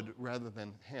good rather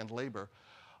than hand labor.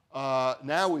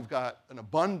 Now we've got an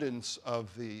abundance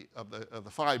of the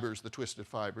fibers, the twisted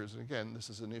fibers. And again, this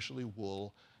is initially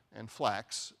wool and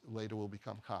flax. Later will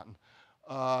become cotton.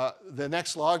 The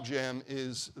next log jam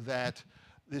is that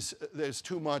there's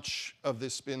too much of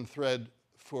this spin thread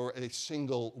for a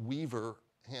single weaver,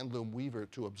 handloom weaver,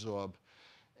 to absorb.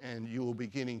 And you will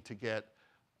beginning to get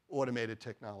automated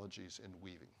technologies in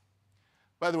weaving.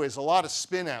 By the way, there's a lot of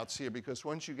spin outs here, because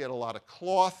once you get a lot of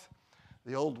cloth,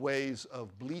 the old ways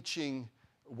of bleaching,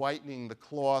 whitening the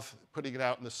cloth, putting it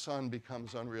out in the sun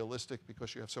becomes unrealistic,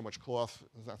 because you have so much cloth,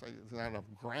 there's not enough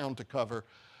ground to cover.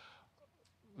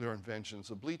 There are inventions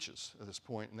of bleaches at this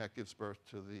point, and that gives birth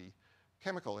to the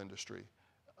chemical industry.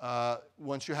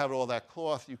 Once you have all that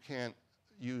cloth, you can't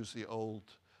use the old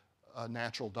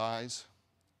natural dyes.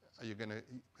 You're going to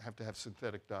have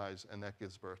synthetic dyes, and that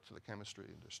gives birth to the chemistry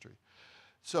industry.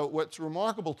 So what's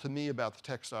remarkable to me about the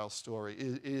textile story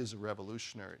is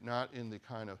revolutionary, not in the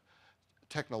kind of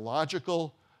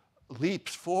technological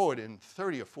leaps forward in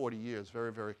 30 or 40 years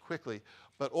very, very quickly.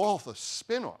 But all the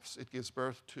spin-offs, it gives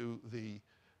birth to the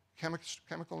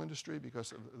chemical industry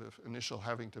because of the initial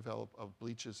having developed of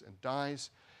bleaches and dyes.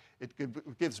 It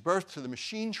gives birth to the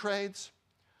machine trades.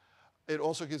 It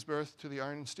also gives birth to the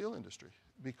iron and steel industry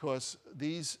because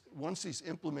once these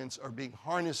implements are being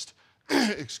harnessed,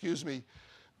 excuse me,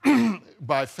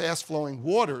 by fast-flowing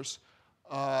waters,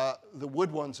 the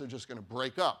wood ones are just going to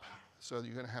break up. So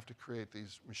you're going to have to create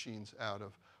these machines out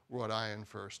of wrought iron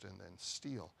first and then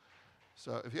steel.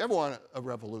 So if you ever want a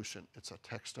revolution, it's a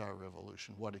textile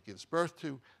revolution. What it gives birth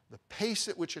to, the pace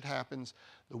at which it happens,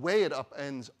 the way it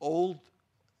upends old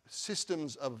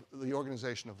systems of the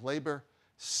organization of labor,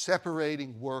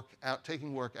 separating work out,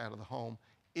 taking work out of the home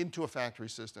into a factory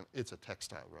system. It's a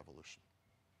textile revolution.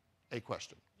 A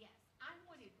question. Yes, I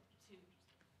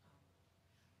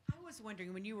was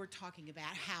wondering when you were talking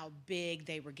about how big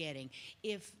they were getting,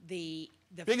 if the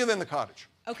Bigger than the cottage.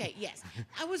 Okay, yes.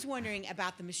 I was wondering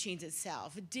about the machines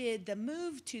itself. Did the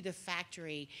move to the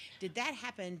factory, did that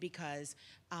happen because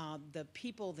the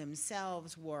people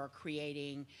themselves were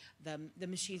creating, the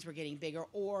machines were getting bigger,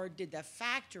 or did the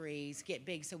factories get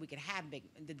big so we could have big,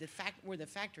 were the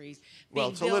factories being Well,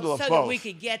 it's a built little of so both. that we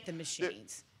could get the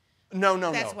machines? No.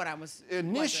 That's what I was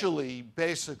Initially,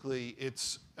 basically,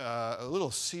 it's a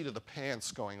little seat of the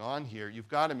pants going on here. You've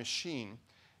got a machine.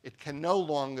 It can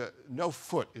no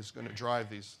foot is going to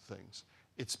drive these things.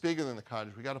 It's bigger than the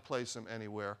cottage. We've got to place them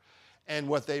anywhere. And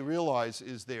what they realize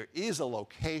is there is a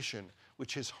location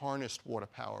which has harnessed water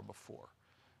power before.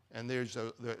 And there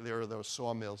are those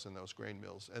sawmills and those grain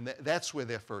mills. And that's where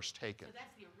they're first taken. So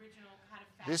that's the original kind of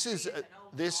factory.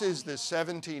 This is the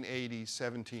 1780s,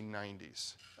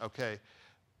 1790s. Okay,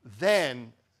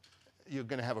 then you're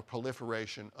going to have a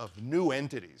proliferation of new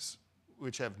entities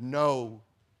which have no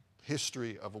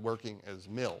history of working as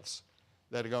mills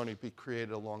that are going to be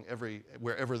created along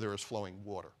wherever there is flowing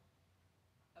water.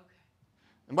 Okay.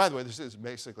 And by the way, this is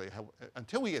basically how,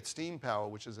 until we get steam power,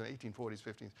 which is in the 1840s,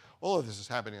 50s, all of this is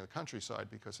happening in the countryside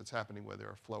because it's happening where there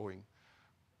are flowing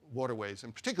waterways,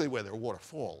 and particularly where there are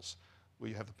waterfalls, where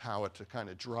you have the power to kind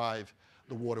of drive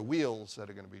the water wheels that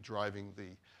are going to be driving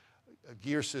the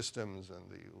gear systems and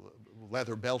the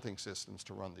leather belting systems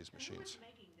to run these machines. Who is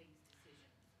making these decisions?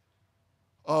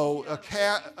 Oh,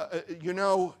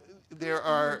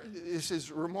 this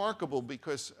is remarkable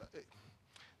because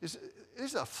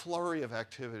there's a flurry of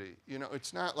activity. You know,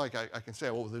 it's not like I can say,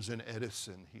 oh, there's an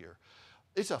Edison here.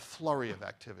 It's a flurry of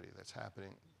activity that's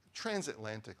happening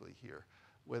transatlantically here,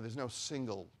 where there's no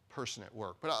single person at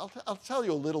work. But I'll tell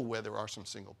you a little where there are some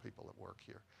single people at work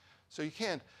here. So you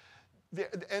can't,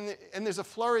 and there's a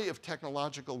flurry of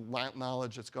technological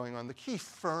knowledge that's going on. The key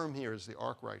firm here is the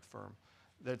Arkwright firm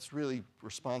that's really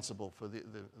responsible for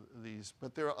these,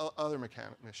 but there are other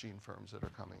machine firms that are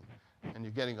coming, and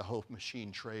you're getting a whole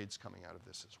machine trades coming out of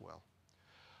this as well.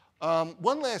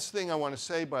 One last thing I want to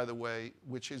say, by the way,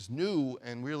 which is new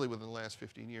and really within the last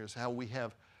 15 years, how we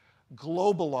have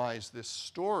globalized this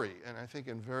story, and I think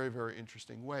in very, very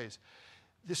interesting ways.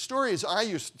 The story, as I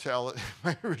used to tell in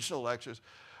my original lectures,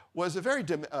 was a very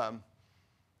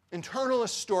internalist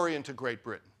story into Great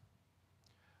Britain.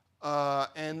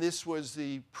 And this was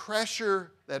the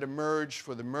pressure that emerged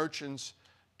for the merchants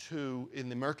in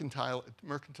the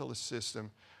mercantilist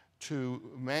system to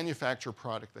manufacture a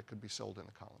product that could be sold in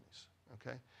the colonies.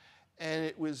 Okay? And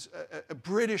it was a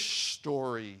British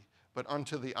story, but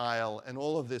unto the Isle, and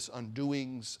all of this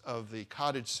undoings of the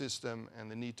cottage system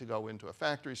and the need to go into a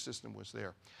factory system was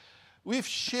there. We've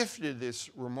shifted this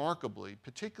remarkably,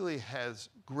 particularly has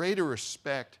greater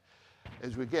respect,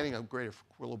 as we're getting a greater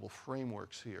global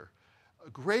frameworks here, a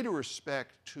greater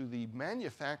respect to the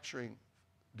manufacturing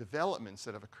developments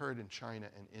that have occurred in China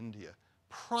and India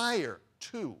prior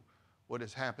to what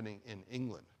is happening in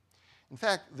England. In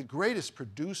fact, the greatest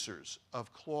producers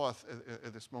of cloth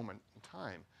at this moment in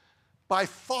time, by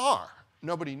far,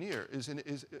 nobody near, is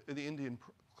the Indian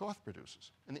cloth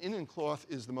producers. And the Indian cloth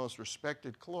is the most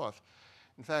respected cloth.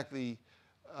 In fact,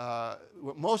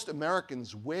 what most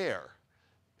Americans wear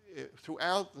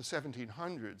throughout the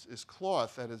 1700s is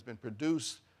cloth that has been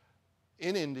produced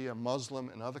in India, Muslim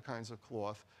and other kinds of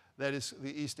cloth, that is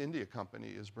the East India Company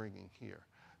is bringing here.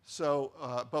 So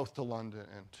both to London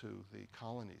and to the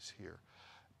colonies here.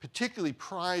 Particularly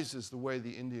prized is the way the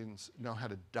Indians know how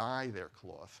to dye their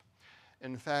cloth.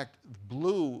 In fact,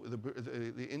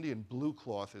 the Indian blue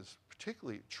cloth is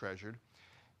particularly treasured,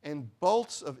 and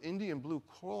bolts of Indian blue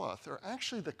cloth are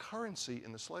actually the currency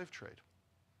in the slave trade.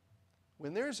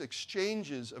 When there's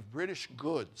exchanges of British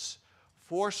goods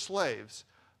for slaves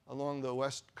along the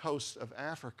west coast of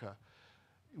Africa,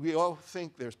 we all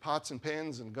think there's pots and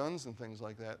pans and guns and things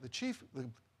like that. The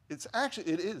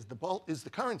bolt is the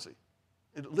currency.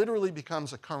 It literally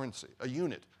becomes a currency. A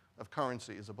unit of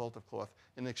currency is a bolt of cloth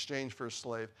in exchange for a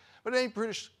slave. But it ain't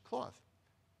British cloth.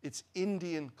 It's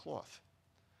Indian cloth.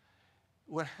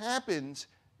 What happens,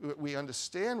 what we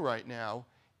understand right now,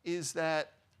 is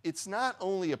that it's not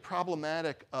only a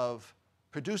problematic of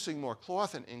producing more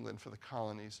cloth in England for the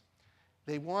colonies,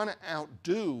 they want to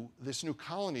outdo this new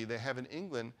colony they have in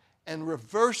England and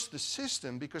reverse the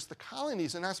system because the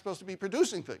colonies are not supposed to be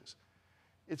producing things.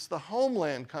 It's the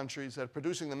homeland countries that are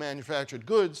producing the manufactured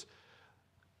goods.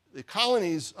 The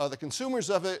colonies are the consumers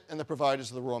of it and the providers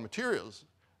of the raw materials.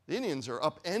 The Indians are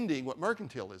upending what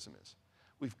mercantilism is.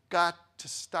 We've got to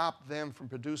stop them from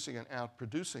producing and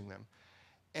outproducing them.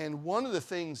 And one of the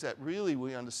things that really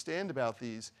we understand about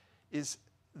these is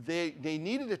they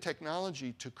needed a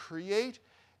technology to create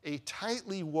a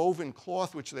tightly woven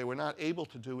cloth, which they were not able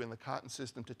to do in the cotton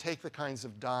system, to take the kinds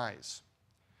of dyes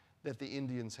that the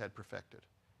Indians had perfected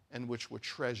and which were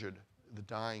treasured, the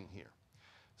dyeing here.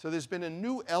 So there's been a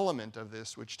new element of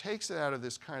this which takes it out of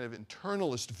this kind of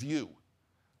internalist view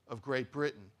of Great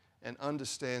Britain and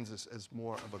understands this as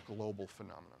more of a global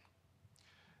phenomenon.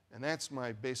 And that's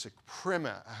my basic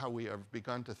primer, how we have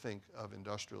begun to think of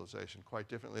industrialization quite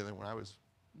differently than when I was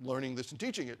learning this and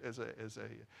teaching it as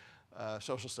a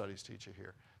social studies teacher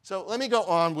here. So let me go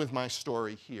on with my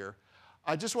story here.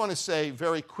 I just want to say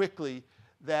very quickly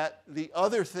that the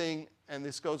other thing, and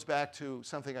this goes back to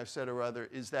something I've said or other,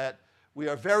 is that we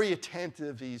are very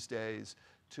attentive these days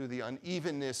to the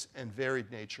unevenness and varied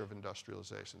nature of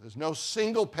industrialization. There's no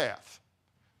single path.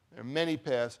 There are many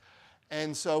paths.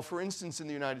 And so, for instance, in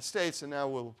the United States, and now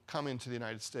we'll come into the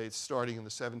United States starting in the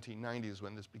 1790s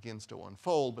when this begins to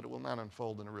unfold, but it will not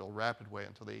unfold in a real rapid way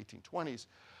until the 1820s,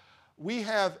 we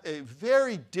have a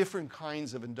very different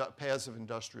kinds of paths of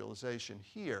industrialization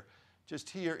here. Just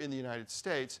here in the United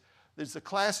States, there's the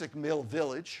classic mill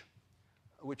village,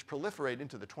 which proliferate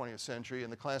into the 20th century,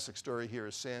 and the classic story here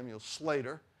is Samuel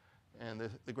Slater and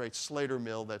the great Slater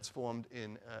mill that's formed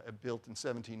built in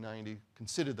 1790,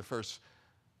 considered the first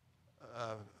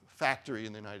factory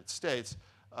in the United States.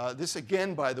 This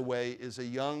again, by the way, is a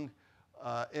young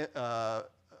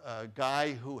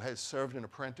guy who has served an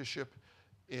apprenticeship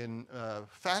in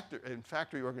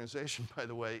factory organization, by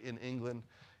the way, in England,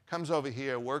 comes over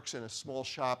here, works in a small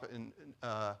shop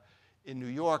in New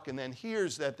York, and then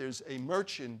hears that there's a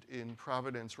merchant in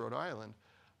Providence, Rhode Island,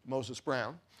 Moses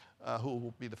Brown, who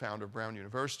will be the founder of Brown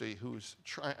University, who is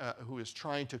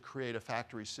trying to create a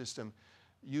factory system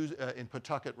in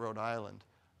Pawtucket, Rhode Island,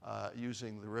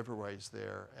 using the riverways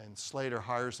there. And Slater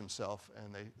hires himself,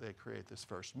 and they create this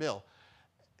first mill.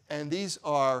 And these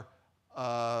are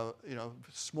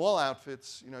small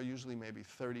outfits, usually maybe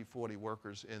 30, 40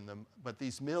 workers in them. But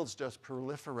these mills just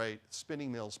proliferate,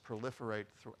 spinning mills proliferate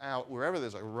throughout, wherever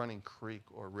there's a running creek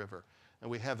or river. And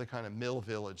we have the kind of mill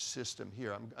village system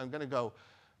here. I'm going to go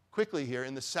quickly here.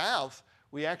 In the South,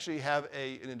 we actually have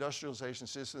an industrialization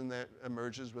system that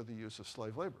emerges with the use of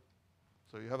slave labor.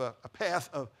 So you have a path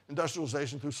of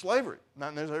industrialization through slavery,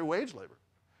 not necessarily wage labor.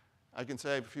 I can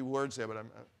say a few words there, but I'm...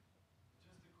 Just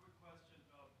a quick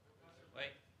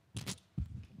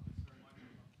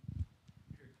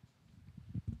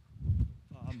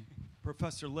question.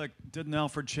 Professor Lick, didn't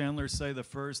Alfred Chandler say the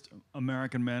first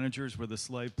American managers were the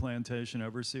slave plantation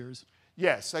overseers?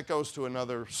 Yes, that goes to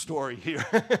another story here.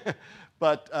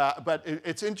 but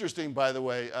it's interesting, by the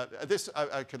way.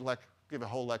 I could give a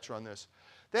whole lecture on this.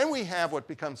 Then we have what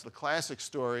becomes the classic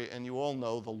story, and you all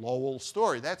know the Lowell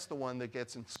story. That's the one that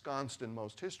gets ensconced in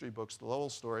most history books, the Lowell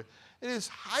story. It is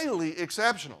highly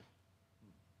exceptional.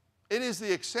 It is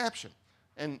the exception.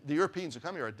 And the Europeans who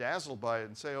come here are dazzled by it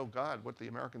and say, oh, God, what the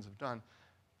Americans have done.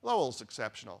 Lowell's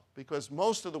exceptional because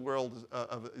most of the world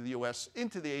of the U.S.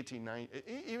 into the 1890s,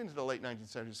 even to the late 19th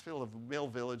century, is filled with mill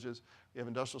villages. We have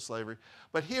industrial slavery.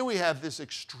 But here we have this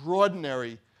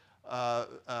extraordinary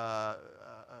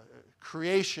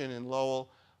creation in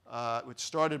Lowell, which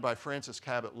started by Francis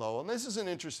Cabot Lowell. And this is an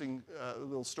interesting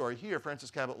little story here. Francis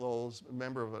Cabot Lowell is a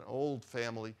member of an old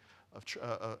family,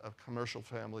 a commercial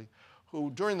family, who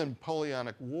during the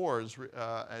Napoleonic Wars,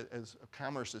 as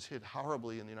commerce is hit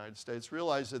horribly in the United States,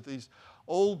 realized that these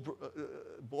old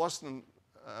Boston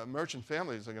merchant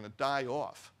families are going to die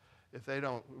off if they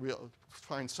don't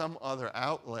find some other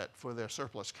outlet for their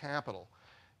surplus capital.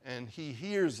 And he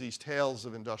hears these tales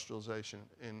of industrialization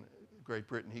in Great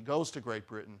Britain. He goes to Great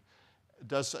Britain,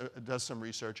 does some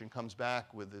research, and comes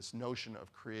back with this notion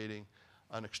of creating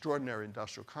an extraordinary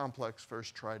industrial complex,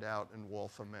 first tried out in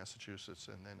Waltham, Massachusetts,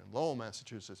 and then in Lowell,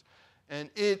 Massachusetts. And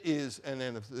it is, and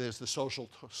then there's the social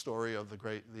story of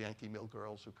the Yankee mill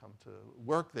girls who come to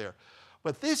work there.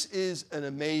 But this is an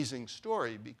amazing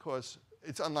story because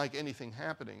it's unlike anything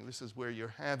happening. This is where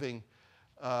you're having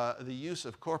the use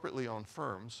of corporately owned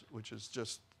firms, which is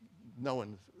just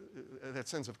that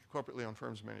sense of corporately owned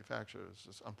firms manufacturers is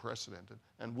just unprecedented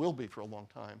and will be for a long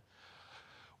time,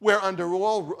 where under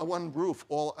one roof,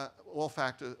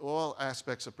 all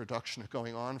aspects of production are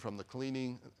going on, from the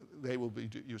cleaning, they will be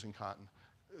using cotton,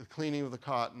 the cleaning of the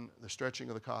cotton, the stretching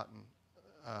of the cotton,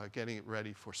 getting it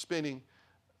ready for spinning.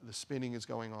 The spinning is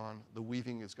going on, the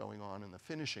weaving is going on, and the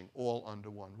finishing, all under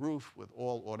one roof with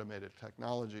all automated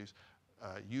technologies,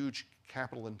 huge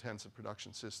capital-intensive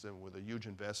production system with a huge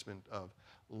investment of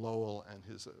Lowell and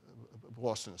his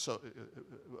Boston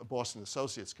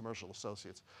Associates, commercial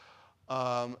associates.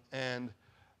 And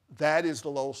that is the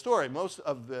Lowell story. Most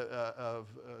of the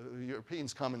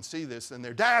Europeans come and see this, and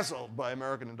they're dazzled by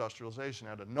American industrialization.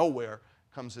 Out of nowhere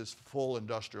comes this full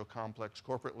industrial complex,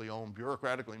 corporately owned,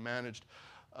 bureaucratically managed,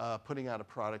 putting out a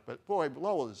product. But boy,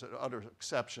 Lowell is an utter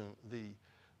exception. The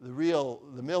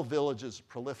mill villages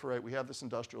proliferate. We have this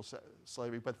industrial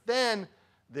slavery. But then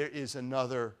there is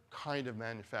another kind of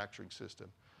manufacturing system,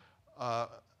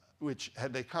 which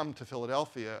had they come to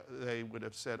Philadelphia, they would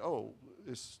have said, oh,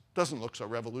 this doesn't look so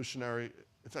revolutionary.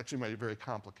 It's actually made it very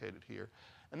complicated here.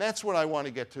 And that's what I want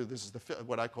to get to. This is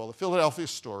what I call the Philadelphia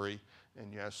story.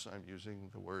 And yes, I'm using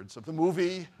the words of the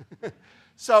movie.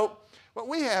 So what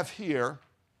we have here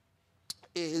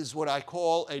is what I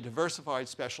call a diversified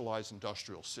specialized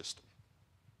industrial system.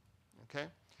 Okay?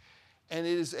 And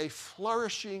it is a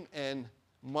flourishing and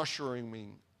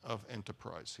mushrooming of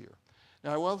enterprise here.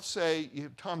 Now, I will say,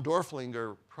 Tom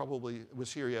Dorflinger probably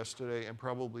was here yesterday and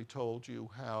probably told you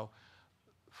how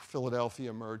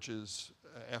Philadelphia emerges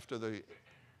after the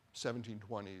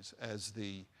 1720s as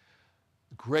the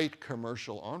great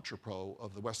commercial entrepot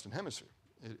of the Western Hemisphere.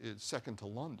 It's second to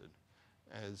London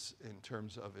as in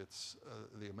terms of its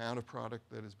the amount of product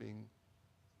that is being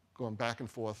going back and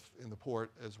forth in the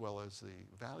port, as well as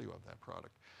the value of that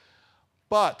product.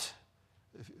 But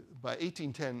by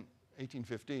 1810,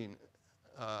 1815,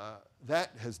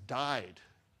 that has died.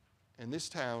 And this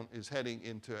town is heading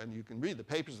into, and you can read the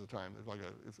papers of the time, it's like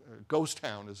a ghost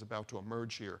town is about to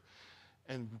emerge here.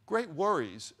 And great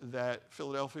worries that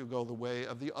Philadelphia will go the way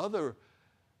of the other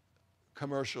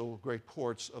commercial great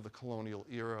ports of the colonial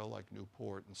era, like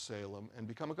Newport and Salem, and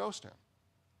become a ghost town.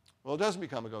 Well, it doesn't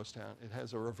become a ghost town. It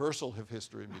has a reversal of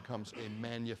history and becomes a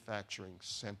manufacturing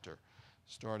center,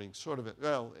 starting sort of at,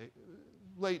 well,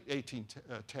 late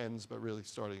 1810s, but really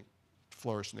starting to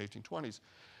flourish in the 1820s.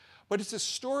 But it's a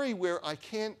story where I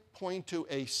can't point to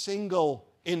a single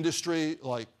industry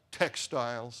like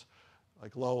textiles,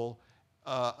 like Lowell,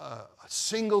 a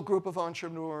single group of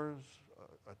entrepreneurs,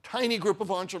 a tiny group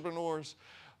of entrepreneurs,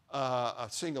 a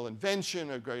single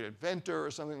invention, a great inventor,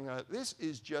 or something like that. This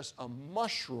is just a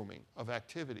mushrooming of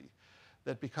activity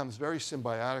that becomes very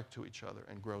symbiotic to each other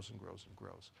and grows and grows and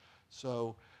grows.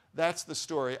 So that's the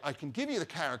story. I can give you the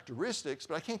characteristics,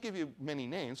 but I can't give you many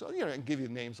names. You know, I can give you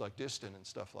names like Diston and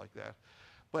stuff like that.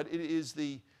 But it is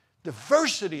the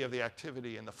diversity of the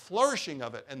activity and the flourishing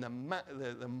of it and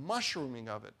the mushrooming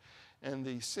of it and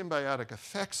the symbiotic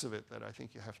effects of it that I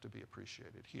think you have to be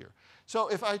appreciated here. So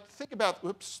if I think about,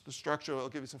 the structure, I'll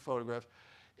give you some photographs.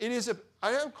 It is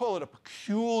I don't call it a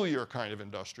peculiar kind of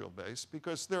industrial base,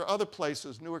 because there are other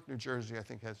places, Newark, New Jersey, I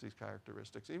think has these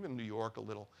characteristics, even New York a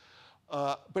little,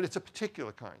 but it's a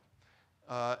particular kind.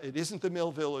 It isn't the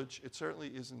mill village. It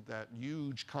certainly isn't that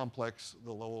huge complex,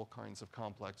 the Lowell kinds of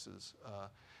complexes.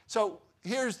 So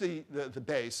here's the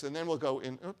base, and then we'll go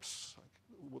in,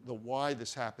 the why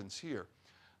this happens here,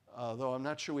 though I'm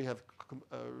not sure we have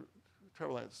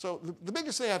trouble. So the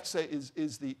biggest thing I have to say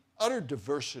is the utter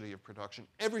diversity of production.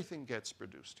 Everything gets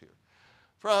produced here,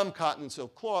 from cotton and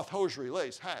silk cloth, hosiery,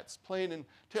 lace, hats, plain and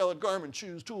tailored garments,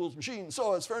 shoes, tools, machines,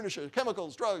 saws, furniture,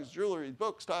 chemicals, drugs, jewelry,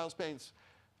 books, tiles, paints,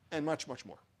 and much, much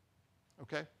more.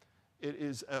 Okay? It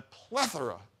is a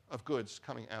plethora of goods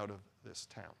coming out of this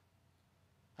town,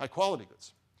 high-quality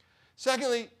goods.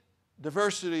 Secondly,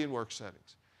 diversity in work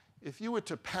settings. If you were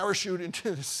to parachute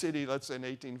into the city, let's say in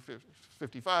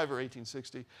 1855 or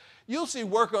 1860, you'll see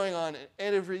work going on in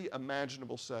every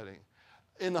imaginable setting.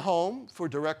 In the home for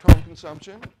direct home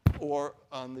consumption or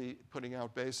on the putting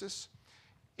out basis.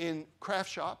 In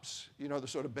craft shops, you know, the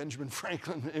sort of Benjamin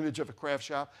Franklin image of a craft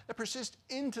shop that persists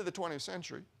into the 20th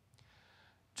century.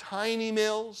 Tiny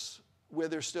mills where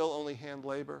there's still only hand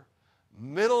labor.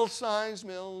 Middle-sized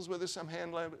mills where there's some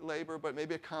hand labor, but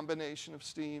maybe a combination of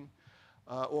steam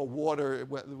or water,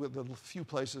 with a few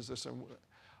places there's some.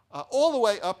 all the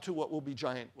way up to what will be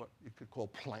giant, what you could call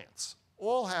plants,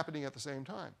 all happening at the same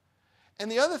time.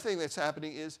 And the other thing that's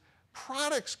happening is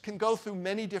products can go through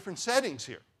many different settings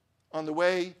here on the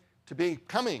way to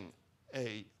becoming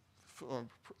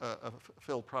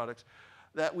filled products,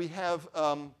 that we have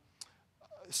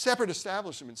separate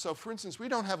establishments. So for instance, we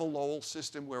don't have a Lowell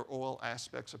system where all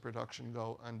aspects of production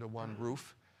go under one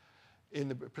roof. In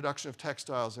the production of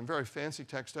textiles and very fancy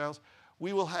textiles,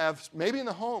 we will have, maybe in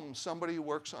the home, somebody who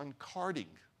works on carding.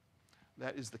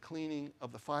 That is the cleaning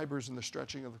of the fibers and the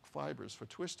stretching of the fibers for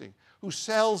twisting, who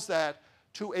sells that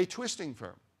to a twisting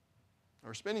firm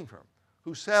or spinning firm,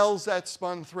 who sells that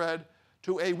spun thread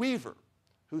to a weaver,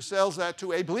 who sells that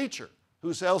to a bleacher,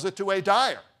 who sells it to a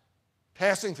dyer,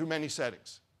 passing through many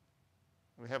settings.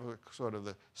 We have a sort of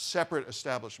the separate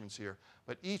establishments here,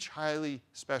 but each highly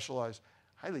specialized,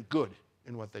 highly good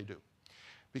in what they do,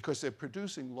 because they're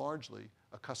producing largely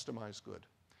a customized good.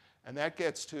 And that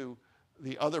gets to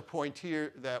the other point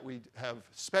here, that we have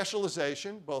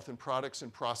specialization, both in products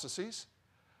and processes,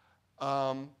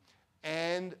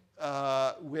 and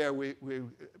where we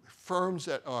firms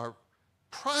that are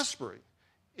prospering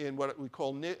in what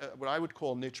I would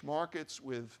call niche markets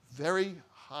with very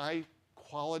high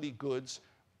quality goods,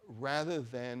 rather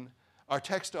than our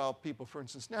textile people, for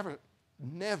instance, never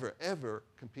ever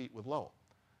compete with Lowell.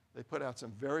 They put out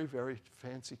some very, very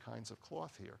fancy kinds of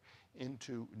cloth here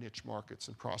into niche markets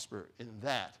and prosper in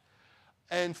that.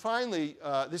 And finally,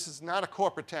 this is not a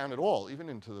corporate town at all. Even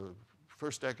into the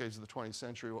first decades of the 20th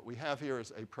century, what we have here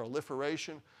is a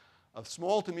proliferation of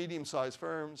small to medium-sized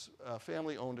firms,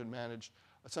 family-owned and managed,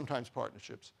 sometimes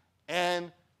partnerships,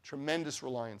 and tremendous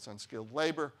reliance on skilled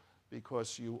labor,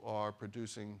 because you are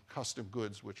producing custom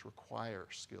goods which require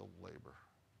skilled labor.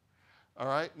 All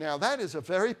right, now that is a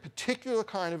very particular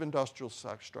kind of industrial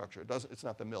structure. It's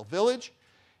not the mill village,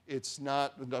 it's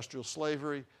not industrial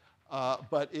slavery,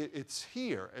 but it's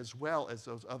here as well as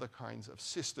those other kinds of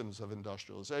systems of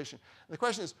industrialization. And the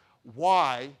question is,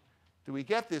 why do we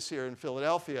get this here in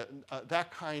Philadelphia,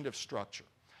 that kind of structure?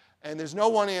 And there's no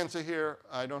one answer here.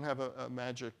 I don't have a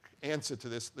magic answer to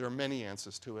this. There are many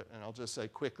answers to it, and I'll just say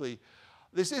quickly,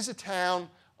 this is a town,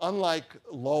 unlike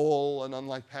Lowell and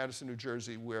unlike Paterson, New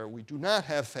Jersey, where we do not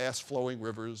have fast-flowing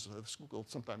rivers. The school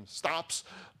sometimes stops.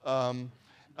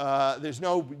 There's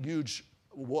no huge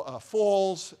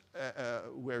falls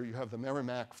where you have the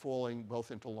Merrimack falling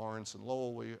both into Lawrence and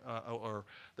Lowell, or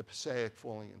the Passaic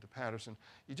falling into Paterson.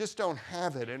 You just don't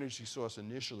have that energy source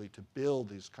initially to build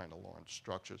these kind of large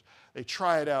structures. They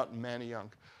try it out in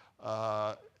Manayunk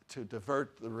to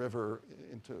divert the river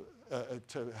into,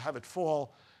 to have it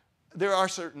fall. There are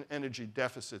certain energy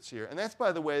deficits here. And that's,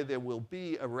 by the way, there will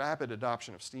be a rapid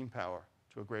adoption of steam power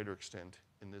to a greater extent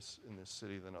in this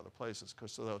city than other places.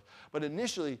 But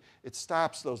initially, it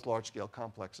stops those large-scale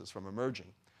complexes from emerging.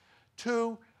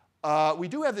 Two, we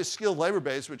do have this skilled labor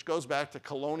base, which goes back to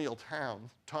colonial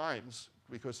times,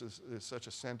 because it's such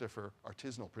a center for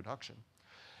artisanal production.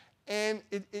 And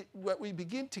what we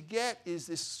begin to get is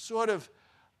this sort of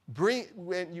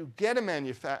when you get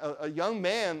a young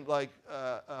man like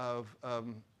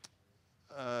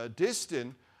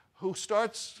Diston, who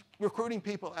starts recruiting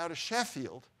people out of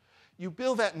Sheffield, you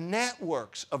build that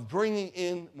networks of bringing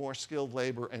in more skilled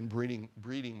labor and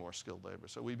breeding more skilled labor.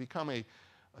 So we become a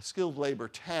skilled labor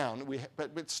town.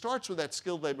 But it starts with that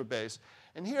skilled labor base.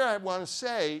 And here I want to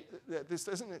say that this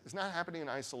it's not happening in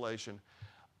isolation.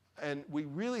 And we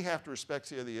really have to respect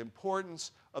here the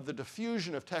importance of the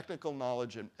diffusion of technical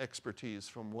knowledge and expertise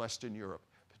from Western Europe,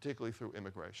 particularly through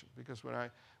immigration. Because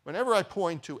whenever I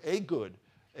point to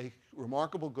a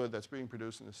remarkable good that's being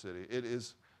produced in the city,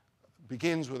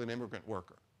 begins with an immigrant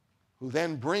worker, who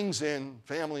then brings in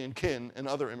family and kin and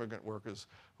other immigrant workers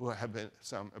who have been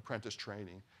some apprentice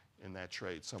training in that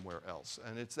trade somewhere else.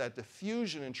 And it's that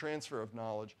diffusion and transfer of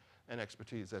knowledge and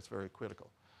expertise that's very critical.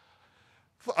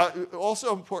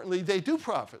 Also importantly, they do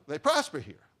profit. They prosper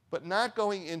here, but not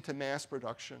going into mass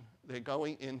production. They're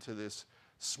going into this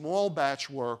small batch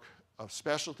work of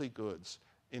specialty goods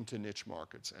into niche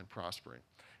markets and prospering.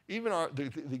 Even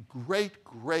the great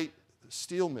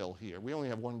steel mill here, we only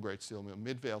have one great steel mill,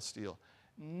 Midvale Steel,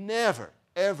 never,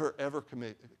 ever, ever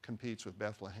competes with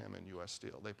Bethlehem and U.S.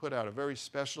 Steel. They put out a very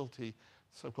specialty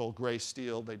so-called gray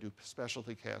steel. They do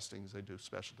specialty castings. They do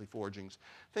specialty forgings,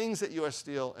 things that U.S.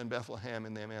 Steel and Bethlehem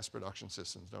and their mass production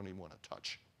systems don't even want to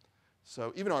touch.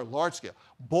 So even our large scale,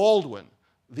 Baldwin,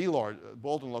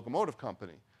 Baldwin Locomotive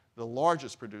Company, the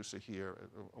largest producer here,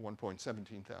 at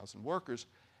 1,17,000 workers,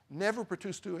 never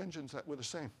produced two engines that were the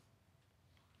same.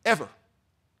 Ever.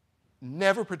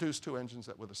 Never produced two engines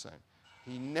that were the same.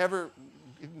 He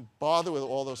didn't bother with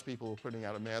all those people who were putting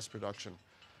out a mass production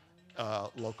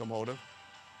locomotive.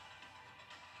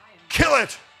 Kill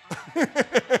it!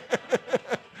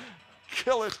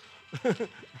 Kill it.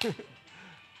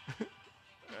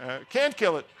 Can't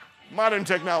kill it. Modern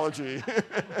technology.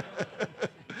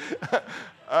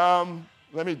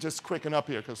 Let me just quicken up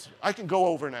here, because I can go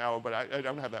over an hour, but I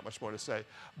don't have that much more to say.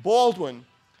 Baldwin,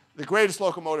 the greatest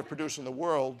locomotive producer in the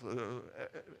world,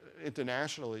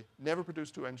 internationally, never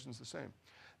produced two engines the same.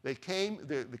 They came,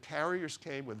 the carriers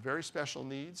came with very special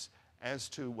needs as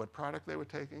to what product they were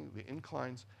taking, the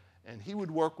inclines, and he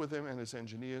would work with him and his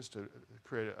engineers to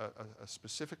create a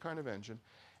specific kind of engine.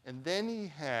 And then he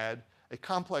had a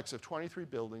complex of 23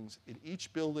 buildings. In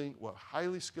each building were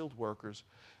highly skilled workers,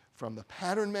 from the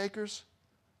pattern makers,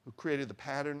 who created the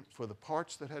pattern for the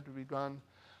parts that had to be done,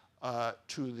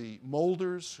 to the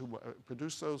molders who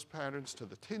produced those patterns, to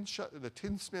the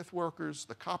tinsmith workers,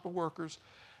 the copper workers,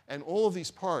 and all of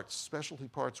these parts, specialty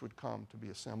parts, would come to be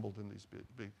assembled in these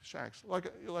big shacks,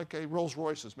 like a Rolls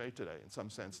Royce is made today in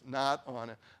some sense, not on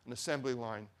an assembly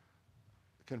line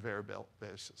conveyor belt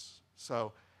basis.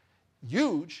 So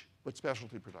huge, but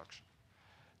specialty production.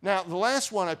 Now, the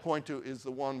last one I point to is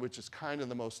the one which is kind of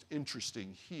the most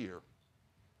interesting here,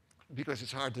 because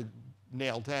it's hard to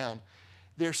nail down.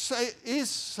 There is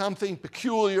something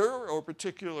peculiar or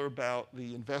particular about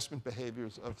the investment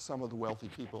behaviors of some of the wealthy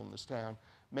people in this town,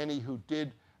 many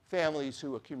families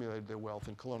who accumulated their wealth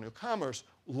in colonial commerce,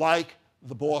 like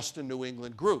the Boston, New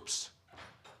England groups,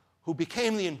 who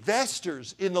became the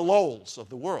investors in the Lowells of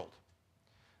the world.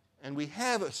 And we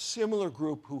have a similar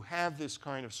group who have this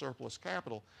kind of surplus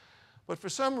capital. But for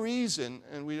some reason,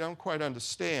 and we don't quite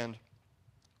understand,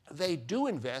 they do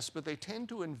invest, but they tend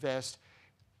to invest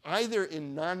either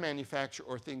in non-manufacture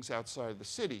or things outside the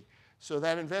city. So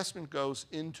that investment goes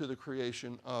into the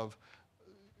creation of,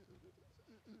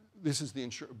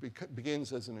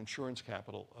 begins as an insurance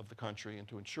capital of the country,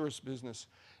 into insurance business,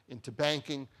 into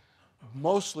banking,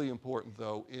 mostly important,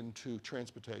 though, into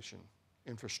transportation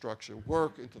infrastructure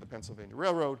work, into the Pennsylvania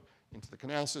Railroad, into the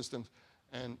canal systems,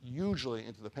 and usually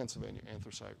into the Pennsylvania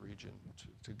anthracite region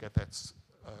to get that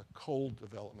coal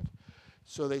development.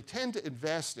 So they tend to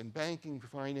invest in banking,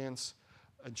 finance,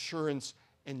 insurance,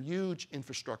 and huge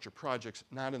infrastructure projects,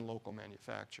 not in local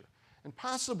manufacture. And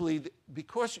possibly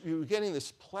because you're getting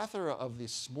this plethora of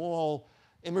these small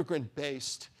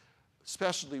immigrant-based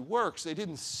specialty works, they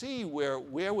didn't see where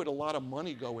would a lot of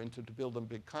money go into to build a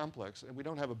big complex. And we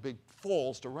don't have a big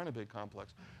falls to run a big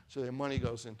complex. So their money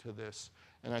goes into this.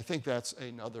 And I think that's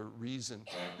another reason.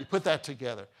 You put that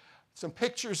together. Some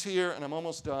pictures here, and I'm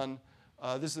almost done.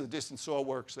 This is the Distant Saw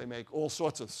Works. They make all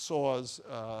sorts of saws,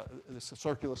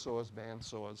 circular saws, band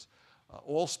saws,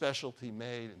 all specialty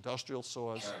made, industrial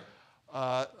saws.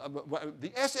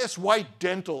 The SS White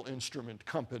Dental Instrument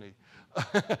Company.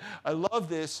 I love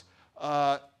this.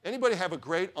 Anybody have a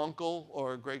great uncle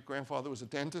or a great grandfather who was a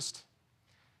dentist?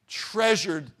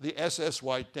 Treasured the SS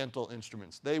White Dental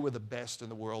Instruments. They were the best in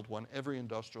the world, won every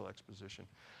industrial exposition.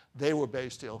 They were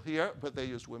based here, but they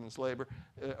used women's labor.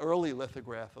 Early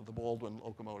lithograph of the Baldwin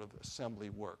locomotive assembly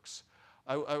works.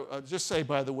 I'll just say,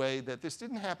 by the way, that this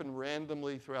didn't happen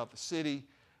randomly throughout the city.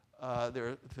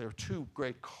 There are two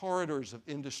great corridors of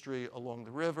industry along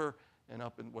the river and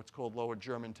up in what's called Lower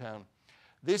Germantown.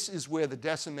 This is where the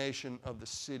decimation of the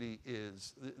city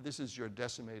is. This is your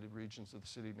decimated regions of the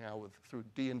city now through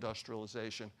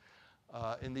deindustrialization.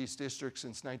 In these districts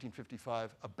since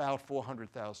 1955, about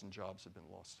 400,000 jobs have been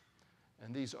lost.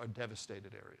 And these are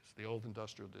devastated areas. The old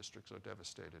industrial districts are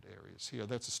devastated areas. Here,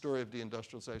 that's a story of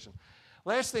deindustrialization.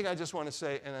 Last thing I just want to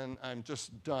say, and I'm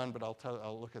just done, but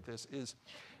I'll look at this, is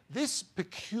this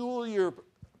particular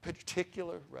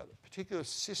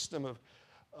system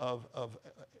of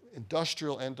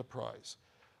industrial enterprise,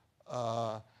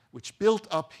 which built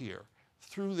up here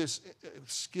through this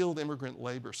skilled immigrant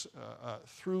labor,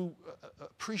 through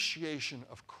appreciation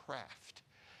of craft,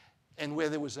 and where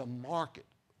there was a market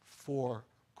for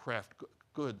craft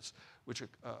goods, which a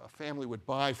family would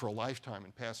buy for a lifetime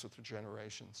and pass it through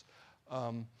generations,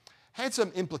 had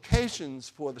some implications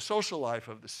for the social life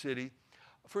of the city.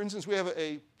 For instance, we have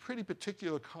a pretty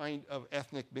particular kind of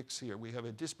ethnic mix here. We have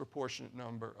a disproportionate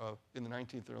number of, in the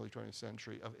 19th and early 20th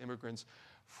century, of immigrants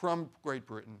from Great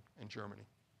Britain and Germany,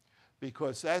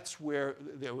 because that's where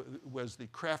there was the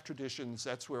craft traditions,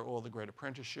 that's where all the great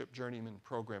apprenticeship journeyman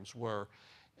programs were,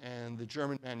 and the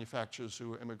German manufacturers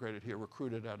who immigrated here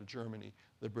recruited out of Germany,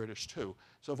 the British too.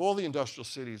 So of all the industrial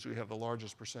cities, we have the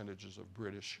largest percentages of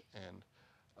British and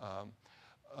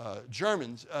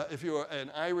Germans. If you were an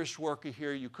Irish worker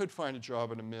here, you could find a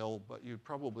job in a mill, but you'd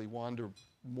probably wander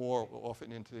more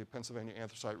often into the Pennsylvania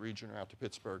anthracite region or out to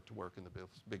Pittsburgh to work in the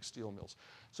big steel mills.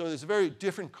 So there's a very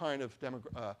different kind of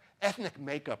ethnic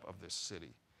makeup of this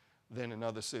city than in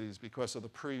other cities because of the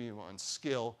premium on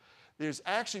skill. There's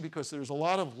actually, because there's a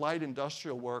lot of light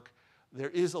industrial work, there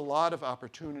is a lot of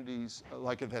opportunities,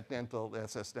 like at that dental, the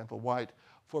SS Dental White,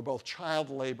 for both child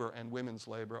labor and women's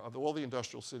labor. Of all the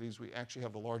industrial cities, we actually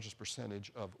have the largest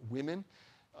percentage of women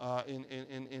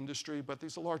in industry, but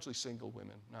these are largely single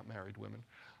women, not married women.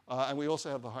 And we also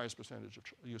have the highest percentage of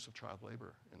use of child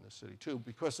labor in this city, too,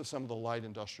 because of some of the light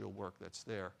industrial work that's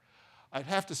there. I'd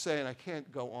have to say, and I can't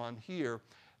go on here,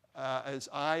 as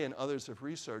I and others have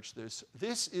researched this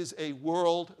is a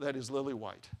world that is lily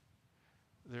white.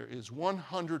 There is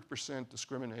 100%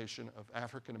 discrimination of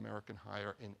African American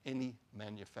hire in any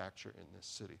manufacturer in this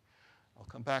city. I'll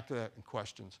come back to that in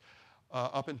questions.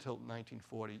 Up until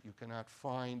 1940, you cannot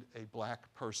find a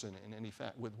black person in any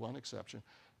with one exception,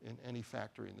 in any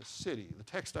factory in the city. The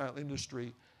textile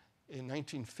industry in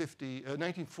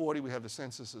 1940, we have the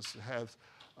census has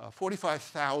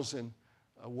 45,000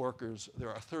 workers. There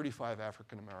are 35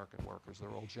 African American workers.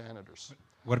 They're all janitors.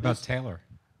 What about Taylor?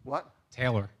 What?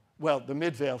 Taylor. Well, the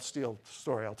Midvale Steel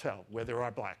story I'll tell, where there are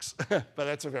blacks. But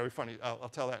that's a very funny, I'll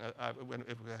tell that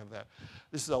if we have that.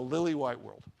 This is a lily white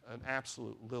world, an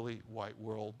absolute lily white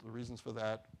world. The reasons for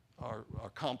that are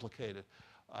complicated.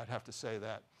 I'd have to say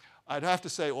that. I'd have to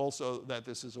say also that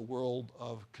this is a world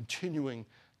of continuing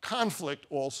conflict.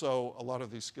 Also, a lot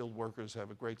of these skilled workers have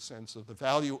a great sense of the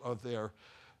value of the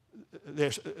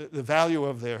value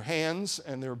of their hands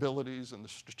and their abilities and the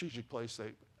strategic place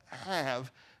they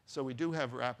have. So we do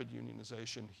have rapid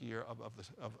unionization here of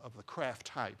the craft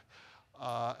type.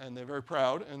 And they're very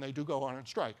proud, and they do go on and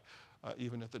strike,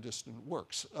 even at the distant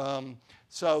works.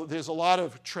 So there's a lot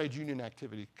of trade union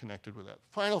activity connected with that.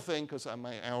 Final thing, because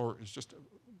my hour is just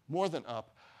more than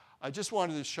up, I just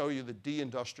wanted to show you the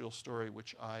de-industrial story,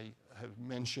 which I have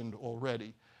mentioned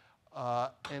already.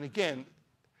 And again,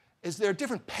 is there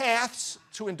different paths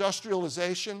to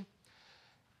industrialization?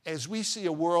 As we see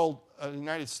a world, the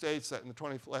United States, that in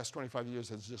the last 25 years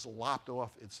has just lopped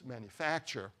off its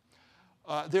manufacture,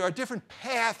 there are different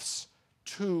paths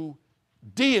to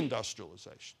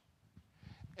deindustrialization.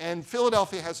 And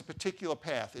Philadelphia has a particular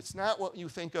path. It's not what you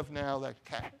think of now, that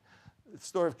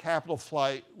story of capital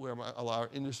flight, where our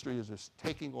industry is just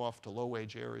taking off to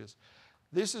low-wage areas.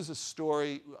 This is a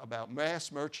story about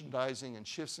mass merchandising and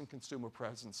shifts in consumer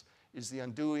presence is the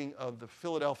undoing of the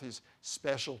Philadelphia's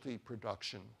specialty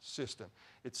production system.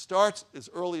 It starts as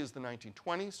early as the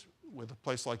 1920s with a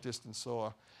place like Distant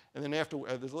Saw, and then after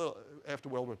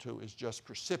World War II is just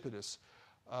precipitous.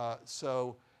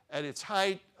 So at its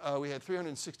height, we had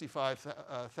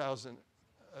 365,000,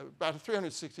 about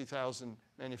 360,000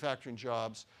 manufacturing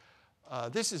jobs.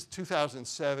 This is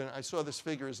 2007. I saw this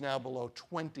figure is now below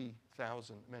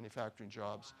 20,000 manufacturing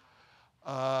jobs.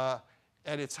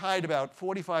 At its height, about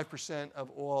 45% of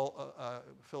all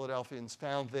Philadelphians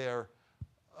found their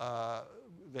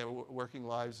working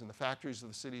lives in the factories of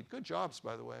the city. Good jobs,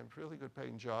 by the way, and really good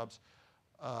paying jobs.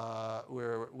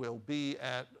 Where we'll be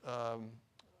at,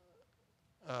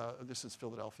 this is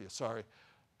Philadelphia, sorry.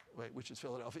 Wait, which is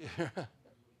Philadelphia?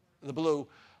 The blue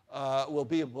will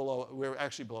be below, we're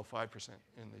actually below 5%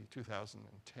 in the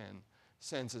 2010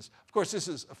 census. Of course, this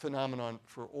is a phenomenon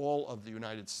for all of the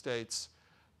United States.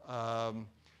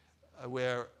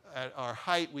 Where at our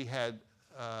height we had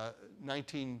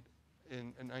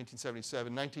in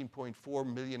 1977,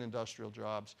 19.4 million industrial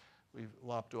jobs. We've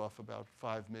lopped off about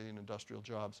 5 million industrial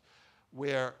jobs,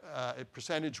 where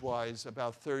percentage-wise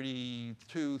about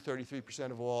 32,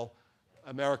 33% of all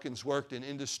Americans worked in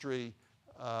industry.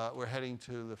 We're heading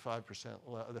to the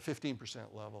 5%, the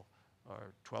 15% level.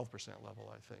 Or 12%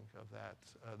 level, I think, of that.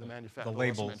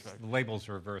 The labels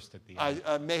reversed at the end.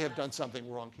 I may have done something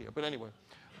wrong here, but anyway,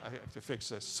 I have to fix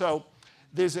this. So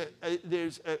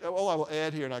all I will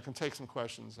add here, and I can take some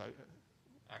questions.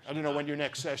 I don't know when your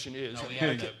next session is. No,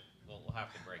 we'll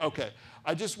have to break. Okay.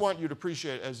 I just want you to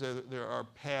appreciate, as there are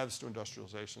paths to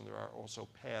industrialization, there are also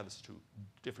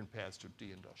different paths to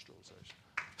deindustrialization.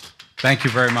 Thank you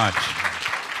very much.